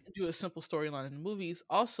you can do a simple storyline in the movies.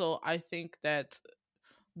 Also, I think that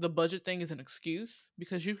the budget thing is an excuse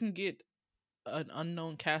because you can get an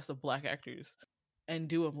unknown cast of black actors and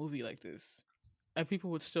do a movie like this, and people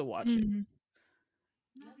would still watch it.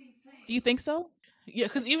 Do you think so? Yeah,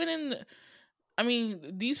 because even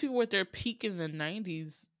these people were at their peak in the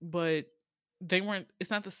 90s, but they weren't.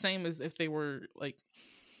 It's not the same as if they were like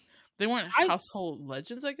they weren't household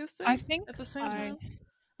legends. I guess I think at the same time.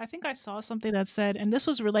 I think I saw something that said, and this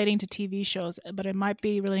was relating to TV shows, but it might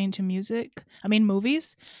be relating to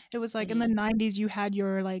movies. It was like in the 90s, you had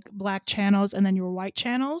your like black channels and then your white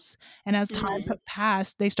channels. And as time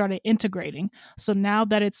passed, they started integrating. So now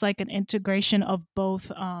that it's like an integration of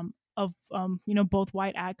both, both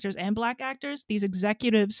white actors and black actors, these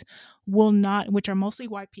executives will not, which are mostly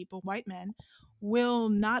white people, white men, will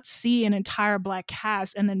not see an entire black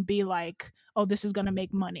cast and then be like, oh, this is going to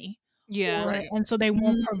make money. Yeah. Right. And so they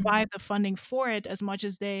won't provide the funding for it as much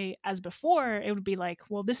as before. It would be like,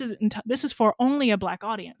 well, this is for only a black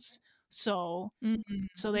audience. So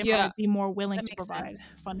they might be more willing to provide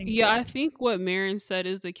funding. Yeah, I think what Marin said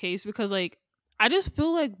is the case because like I just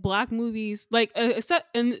feel like black movies, like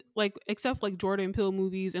except like Jordan Peele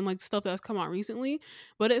movies and like stuff that's come out recently,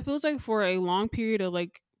 but it feels like for a long period of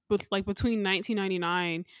like between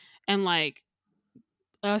 1999 and like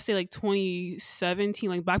let's say like 2017,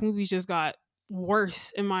 like black movies just got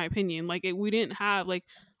worse in my opinion. Like we didn't have like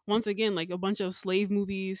once again like a bunch of slave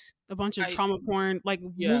movies, a bunch of trauma porn, like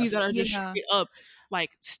movies that are just straight up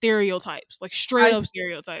like stereotypes, like straight up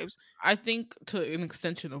stereotypes. I think to an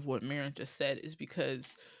extension of what Marin just said is because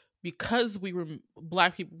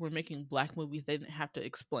black people were making black movies, they didn't have to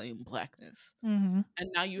explain blackness. And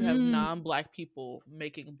now you have non-black people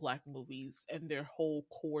making black movies, and their whole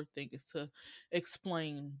core thing is to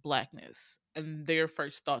explain blackness, and their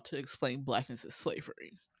first thought to explain blackness is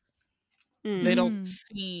slavery. They don't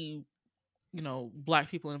see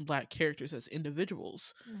black people and black characters as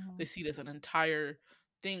individuals. They see it as an entire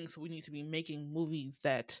thing. So we need to be making movies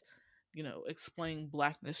that explain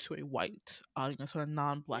blackness to a white audience or a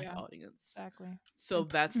non-black audience. Exactly. So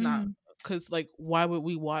that's not because like why would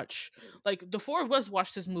we watch, like the four of us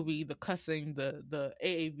watched this movie, the cussing, the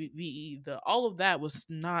AAVE, the all of that was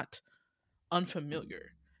not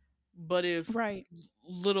unfamiliar. But if Right.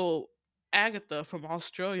 little Agatha from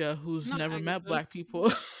Australia, who's Not never met Agatha. black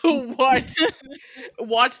people,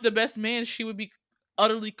 watch The Best Man, she would be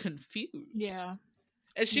utterly confused. Yeah.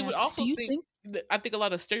 And she Yeah. would also Do you think that, I think a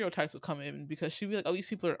lot of stereotypes would come in because she'd be like, oh, these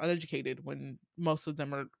people are uneducated when most of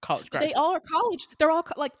them are college graduates. They all are college. They're all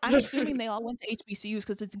like, I'm assuming they all went to HBCUs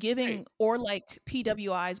because it's giving, Right. or like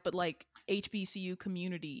PWIs, but like HBCU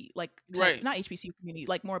community, like Right. not HBCU community,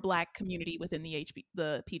 like more black community within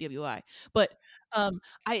the PWI. But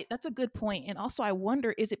that's a good point. And also, I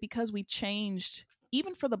wonder, is it because we've changed,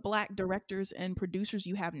 even for the black directors and producers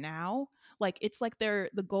you have now? Like it's like the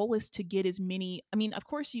goal is to get as many. I mean, of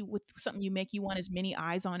course, you with something you make, you want as many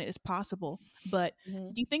eyes on it as possible. But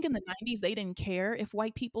Mhm. do you think in the 90s they didn't care if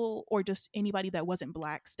white people or just anybody that wasn't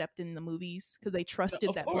black stepped in the movies because they trusted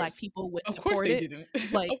Of that black course. people would Of course support they it?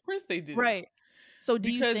 didn't. Like, Of course they didn't. right. So do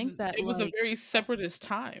you Because think that it was a like very separatist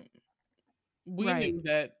time. We right?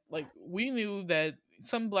 knew that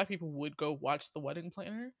some black people would go watch The Wedding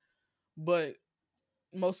Planner, but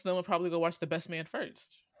most of them would probably go watch The Best Man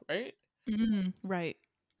first, right? Right.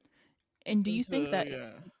 And do you think So that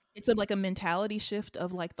yeah. it's like a mentality shift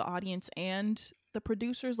of like the audience and the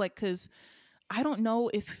producers? Like, because I don't know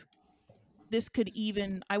if this could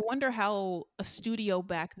even, I wonder how a studio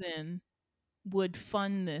back then would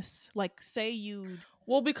fund this. Like, say you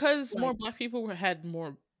Well, because more like, black people had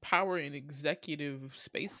more power in executive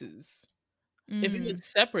spaces. If it mm, was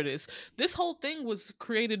separatist, this whole thing was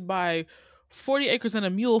created by 40 Acres and a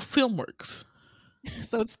Mule Filmworks.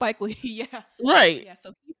 so it's Spike Lee, yeah. Right. Yeah,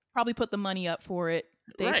 so he probably put the money up for it.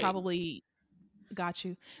 They Right. probably got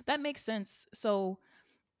you. That makes sense. So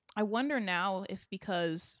I wonder now if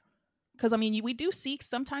because I mean we do see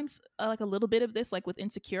sometimes like a little bit of this, like with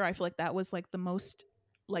Insecure. I feel like that was like the most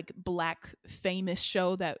like black famous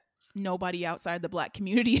show that nobody outside the black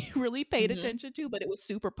community really paid Mhm. attention to, but it was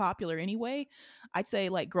super popular anyway. I'd say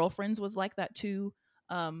like Girlfriends was like that too.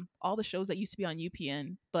 All the shows that used to be on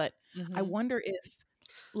UPN, but I Mhm. wonder if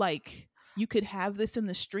like you could have this in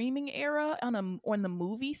the streaming era or in the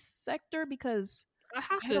movie sector, because I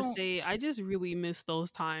have I to don't say, I just really miss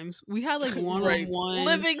those times. We had like Right. one-on-one,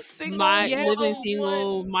 Living single. my Yeah. living 101.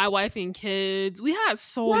 single, my wife and kids. We had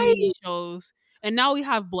so Right. many shows, and now we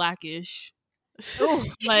have Blackish. Oh,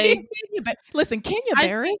 Like, listen, Kenya I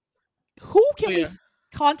Barris, think- who can Oh, we yeah.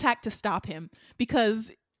 contact to stop him?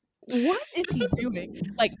 Because what is he doing?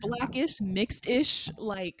 Like Blackish, mixed-ish,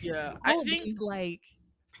 like Yeah, all I of think these, like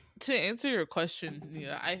to answer your question,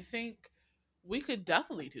 yeah, I think we could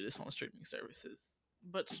definitely do this on streaming services.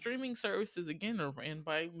 But streaming services again are ran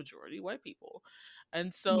by majority white people.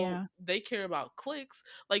 And so Yeah. they care about clicks.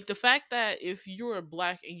 Like the fact that if you're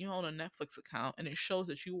black and you own a Netflix account and it shows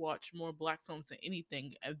that you watch more black films than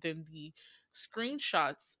anything, and then the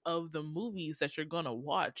screenshots of the movies that you're gonna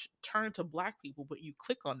watch turn to black people, but you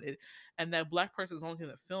click on it and that black person's only in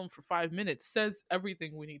the film for 5 minutes, says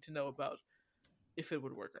everything we need to know about if it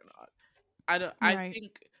would work or not. I Right.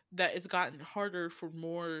 think that it's gotten harder for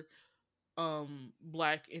more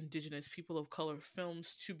black, indigenous, people of color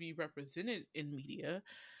films to be represented in media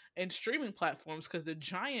and streaming platforms, because the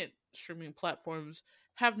giant streaming platforms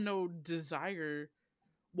have no desire.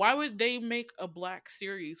 Why would they make a black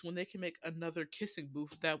series when they can make another kissing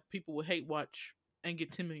booth that people would hate watch and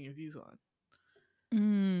get 10 million views on?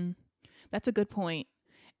 That's a good point.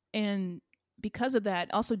 And because of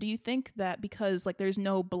that, also, do you think that because like there's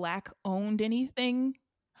no black owned anything,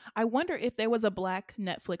 I wonder if there was a black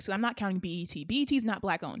Netflix. I'm not counting BET. BET's not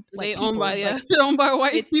black owned. Like they owned by people, like, they're owned by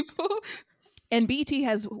white it's- people. and BET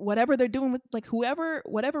has whatever they're doing with like whatever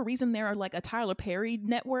reason they're like a Tyler Perry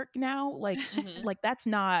network now. Like Mhm. like that's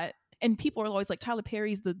not. And people are always like, Tyler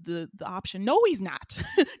Perry's the option. No, he's not.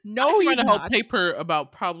 No, I he's read a whole not. paper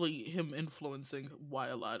about probably him influencing why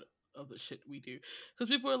a lot of the shit we do, because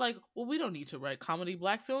people are like, well, we don't need to write comedy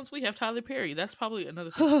black films, we have Tyler Perry. That's probably another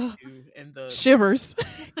thing we do. And the Shivers,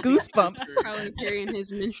 goosebumps. Tyler Perry and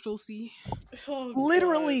his minstrelsy. Oh,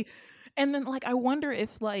 Literally. And then like I wonder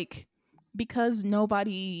if like because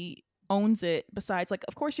nobody owns it besides like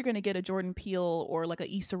of course you're going to get a Jordan Peele or like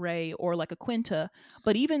a Issa Rae or like a Quinta,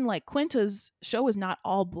 but even like Quinta's show is not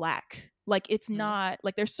all black. Like it's Mhm. not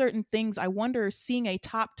like there's certain things I wonder seeing a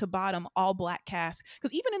top to bottom all black cast,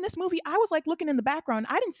 because even in this movie I was like looking in the background,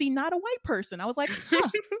 I didn't see not a white person. I was like, huh.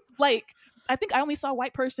 Like I think I only saw a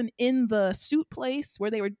white person in the suit place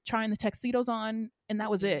where they were trying the tuxedos on, and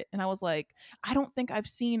that was it. And I was like, I don't think I've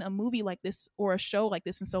seen a movie like this or a show like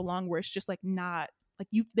this in so long where it's just like not like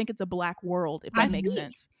you think it's a black world, if that I makes think-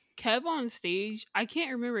 sense. Kev on stage, I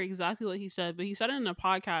can't remember exactly what he said, but he said it in a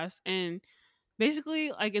podcast. And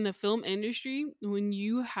basically, like in the film industry, when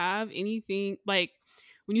you have anything like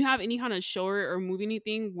when you have any kind of show or movie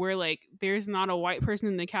anything where like there's not a white person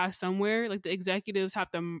in the cast somewhere, like the executives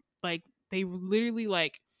have to like they literally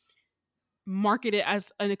like market it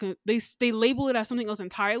as they label it as something else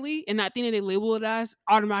entirely, and that thing that they label it as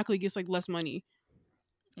automatically gets like less money.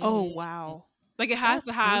 Oh Mhm. wow. Like it has That's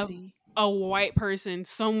to have crazy. a white person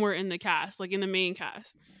somewhere in the cast, like in the main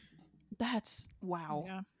cast. That's wow.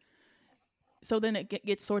 Yeah. So then it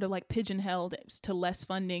gets sort of like pigeonholed to less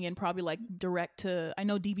funding and probably like direct to. I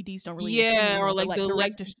know DVDs don't really Yeah, anymore, or but like the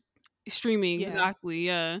direct to. streaming, Yeah. exactly.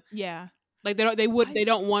 Yeah. Yeah. Like they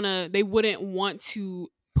wouldn't want to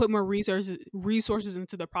put more resources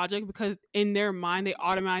into the project because in their mind they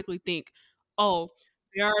automatically think, oh,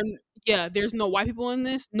 there's no white people in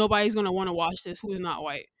this. Nobody's gonna want to watch this who is not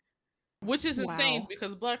white. Which is insane Wow.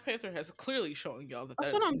 because Black Panther has clearly shown y'all that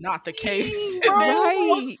That's that's what I'm not the saying, case. bro. They're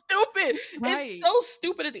so Right. stupid. Right. It's so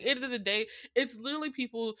stupid at the end of the day. It's literally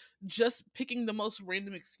people just picking the most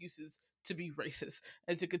random excuses to be racist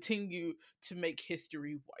and to continue to make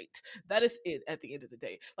history white. That is it at the end of the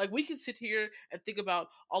day. Like we can sit here and think about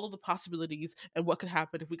all of the possibilities and what could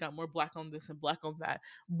happen if we got more black on this and black on that.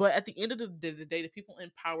 But at the end of the day, the people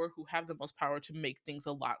in power who have the most power to make things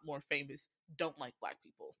a lot more famous don't like black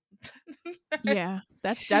people. Yeah.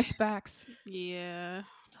 That's facts. Yeah.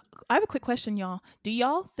 I have a quick question, y'all. Do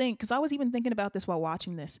y'all think? Because I was even thinking about this while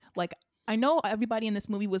watching this. Like, I know everybody in this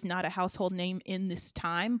movie was not a household name in this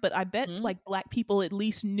time, but I bet Mhm. like black people at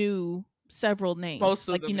least knew several names. Most of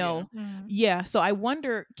like, them, you know, Mm. yeah. So I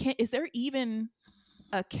wonder, is there even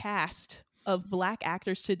a cast of black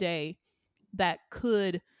actors today that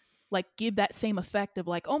could like give that same effect of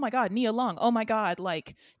like, oh my God, Nia Long, oh my God,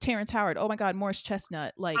 like Terrence Howard, oh my God, Morris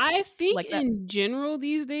Chestnut, like I think like that. in general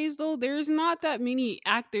these days though, there's not that many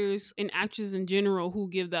actors and actresses in general who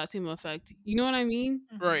give that same effect. You know what I mean?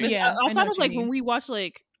 Right. Yeah, I know Outside what of you like when mean. we watch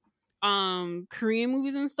like Korean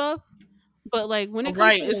movies and stuff. But like when it comes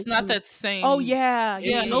Right. to It's like, not that same. Oh yeah,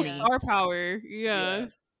 yeah, to no me. star power. Yeah.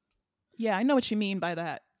 Yeah, I know what you mean by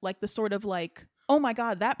that. Like the sort of like, oh my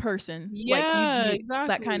God, that person. Yeah, Like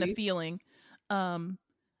that kind of exactly. feeling.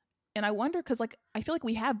 And I wonder because like I feel like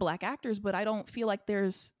we have black actors, but I don't feel like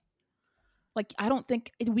there's like I don't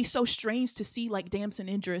think it'd be so strange to see like Damson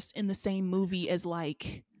Idris in the same movie as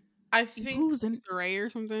like I think who's in Ray or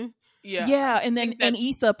something. yeah, I and then think that- and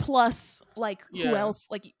Issa plus like who Yeah. else?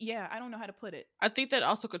 Like yeah, I don't know how to put it. I think that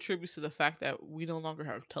also contributes to the fact that we no longer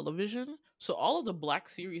have television. So all of the black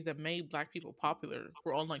series that made black people popular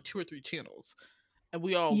were on like 2 or 3 channels. And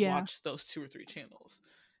we all Yeah. watched those 2 or 3 channels.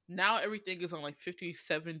 Now everything is on like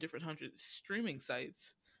 57 different hundred streaming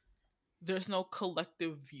sites. There's no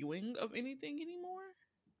collective viewing of anything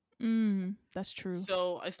anymore. That's true.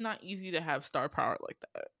 So it's not easy to have star power like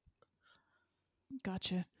that.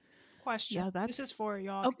 Gotcha. Question. Yeah, This is that's for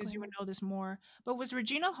y'all oh, because go you would know this more. But was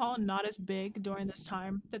Regina Hall not as big during this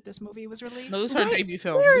time that this movie was released? No, this is her Right. debut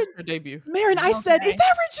film. Where- This is her debut. Marin, I said, Okay. is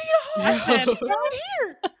that Regina Hall? I said, She's down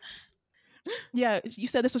here. Yeah, you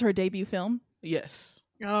said this was her debut film. Yes.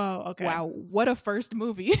 oh, okay. Wow, what a first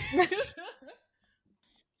movie.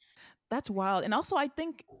 That's wild. And also I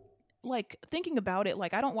think like thinking about it,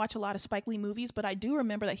 like I don't watch a lot of Spike Lee movies, but I do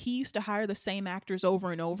remember that he used to hire the same actors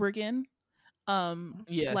over and over again.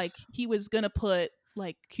 Yes. Like he was gonna put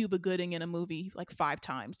like Cuba Gooding in a movie like 5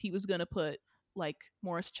 times. He was gonna put like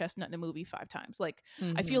Morris Chestnut in a movie 5 times. Like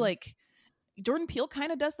I feel Mhm. like Jordan Peele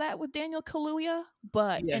kind of does that with Daniel Kaluuya,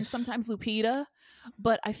 but and Yes. sometimes Lupita,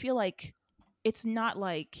 but I feel like it's not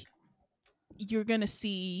like you're gonna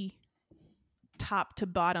see top to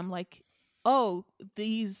bottom like, oh,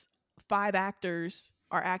 these 5 actors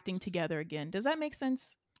are acting together again. Does that make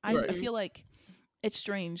sense? I Right. feel like it's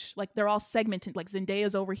strange. Like they're all segmented. Like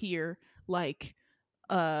Zendaya's over here, like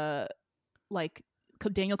Daniel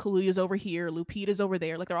Kaluuya's over here, Lupita's over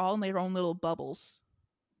there. Like they're all in their own little bubbles.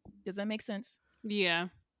 Does that make sense? Yeah.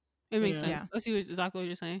 It makes Yeah. sense. Yeah. I see exactly what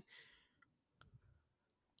you're saying.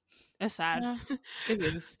 That's sad. Yeah, it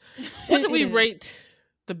is. What did we It is. rate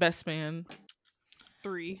The Best Man?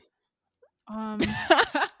 3. I'm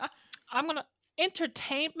gonna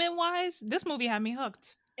entertainment wise, this movie had me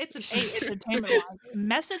hooked. It's an 8 entertainment wise.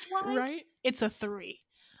 Message wise, Right? it's a 3.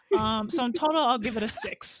 So in total, I'll give it a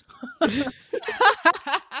 6.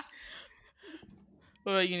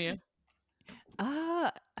 What about you, Nia?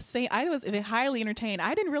 Say I was highly entertained.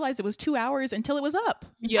 I didn't realize it was 2 hours until it was up.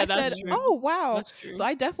 Yeah, I that's said, true. oh wow. That's true. So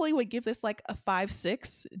I definitely would give this like a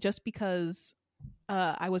 5-6 just because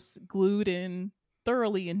I was glued and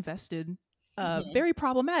thoroughly invested Mhm. very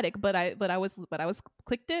problematic. But I was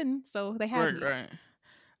clicked in, so they had Right, me. right.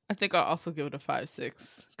 I think I'll also give it a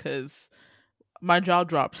 5.6 because my jaw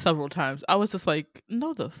dropped several times. I was just like,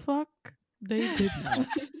 no, the fuck, they did not.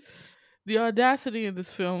 The audacity in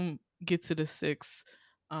this film gets it a 6.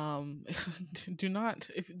 Um, do not.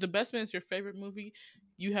 If The Best Man is your favorite movie,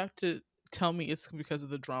 you have to tell me it's because of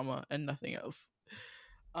the drama and nothing else.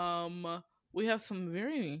 We have some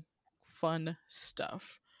very fun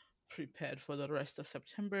stuff prepared for the rest of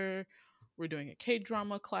September. We're doing a K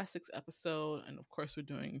drama classics episode, and of course, we're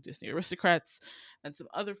doing Disney Aristocrats and some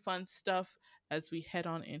other fun stuff as we head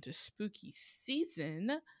on into spooky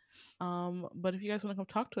season. But if you guys want to come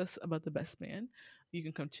talk to us about The Best Man, you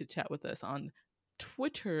can come chit chat with us on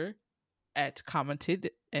Twitter at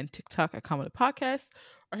Commented and TikTok at Commented Podcast,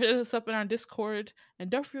 or hit us up in our Discord. And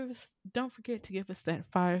don't forget to give us that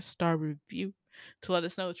 5-star review to let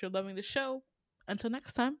us know that you're loving the show. Until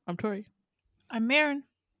next time, I'm Tori. I'm Marin.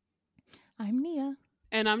 I'm Nia.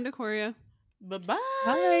 And I'm Decoria. Bye-bye.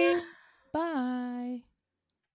 Bye. Bye.